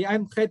 absolutely.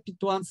 I'm happy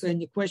to answer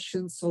any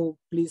questions. So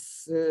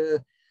please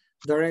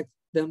direct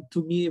them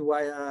to me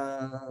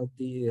via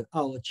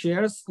our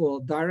chairs,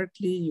 or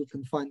directly. You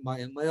can find my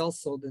email.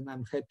 So then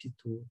I'm happy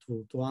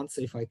to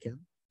answer if I can.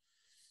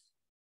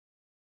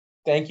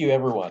 Thank you,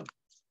 everyone.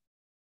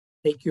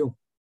 Thank you.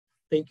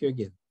 Thank you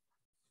again.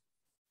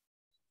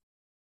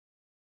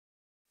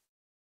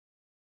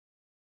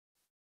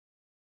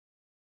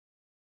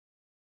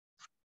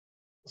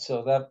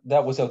 So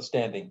that was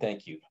outstanding.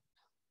 Thank you.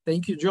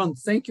 Thank you, John.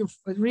 Thank you.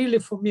 Really,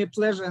 for me, a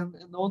pleasure and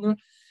honor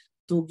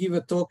to give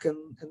a talk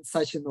and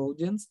such an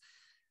audience.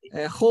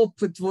 I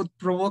hope it was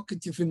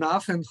provocative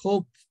enough, and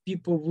hope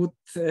people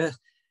would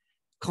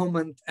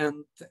comment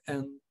and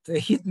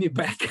hit me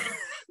back.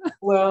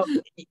 Well,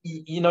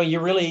 you know,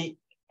 you really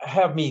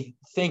have me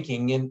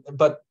thinking,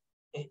 but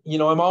you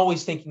know, I'm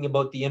always thinking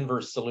about the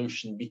inverse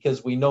solution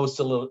because we know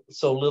so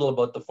little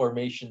about the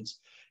formations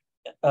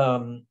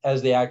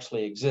as they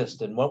actually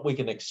exist, and what we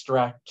can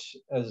extract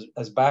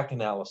as back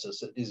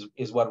analysis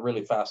is what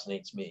really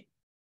fascinates me.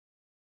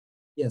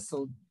 Yeah.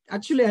 So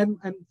actually,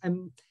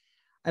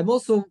 I'm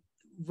also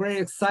very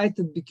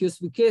excited because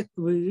we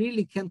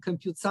really can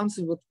compute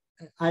something what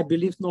I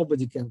believe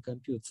nobody can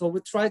compute. So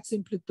we tried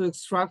simply to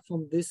extract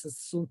from this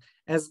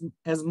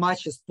as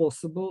much as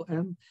possible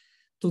and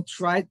to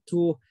try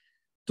to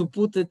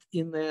put it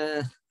in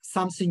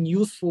something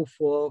useful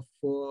for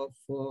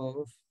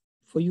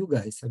you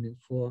guys. I mean,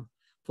 for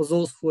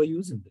those who are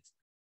using this.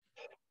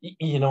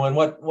 You know, and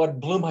what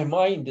blew my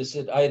mind is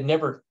that I had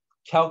never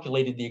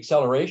calculated the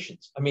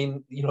accelerations. I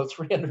mean, you know,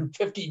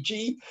 350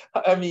 G.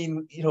 I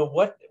mean, you know,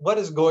 what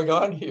is going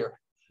on here?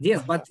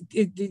 Yes, but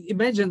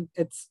imagine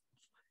it's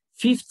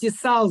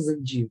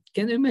 50,000 G.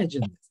 Can you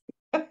imagine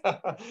this?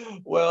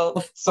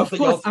 Well, of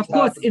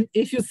course,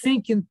 if you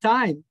think in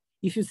time,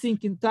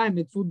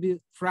 it would be a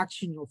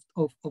fraction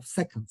of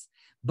seconds.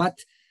 But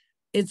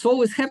it's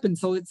always happened.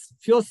 So it's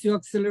first you're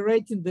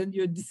accelerating, then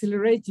you're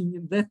decelerating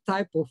in that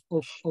type of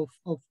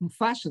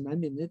fashion. I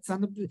mean,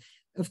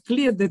 it's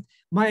clear that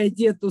my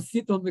idea to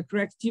sit on the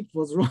cracked tip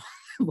was wrong.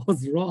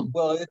 was wrong.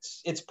 Well,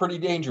 it's pretty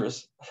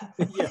dangerous.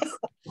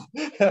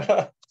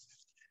 Yes.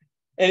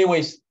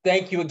 Anyways,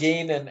 thank you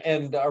again,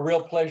 and a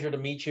real pleasure to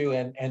meet you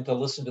and to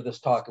listen to this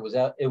talk.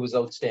 It was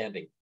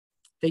outstanding.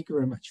 Thank you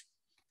very much.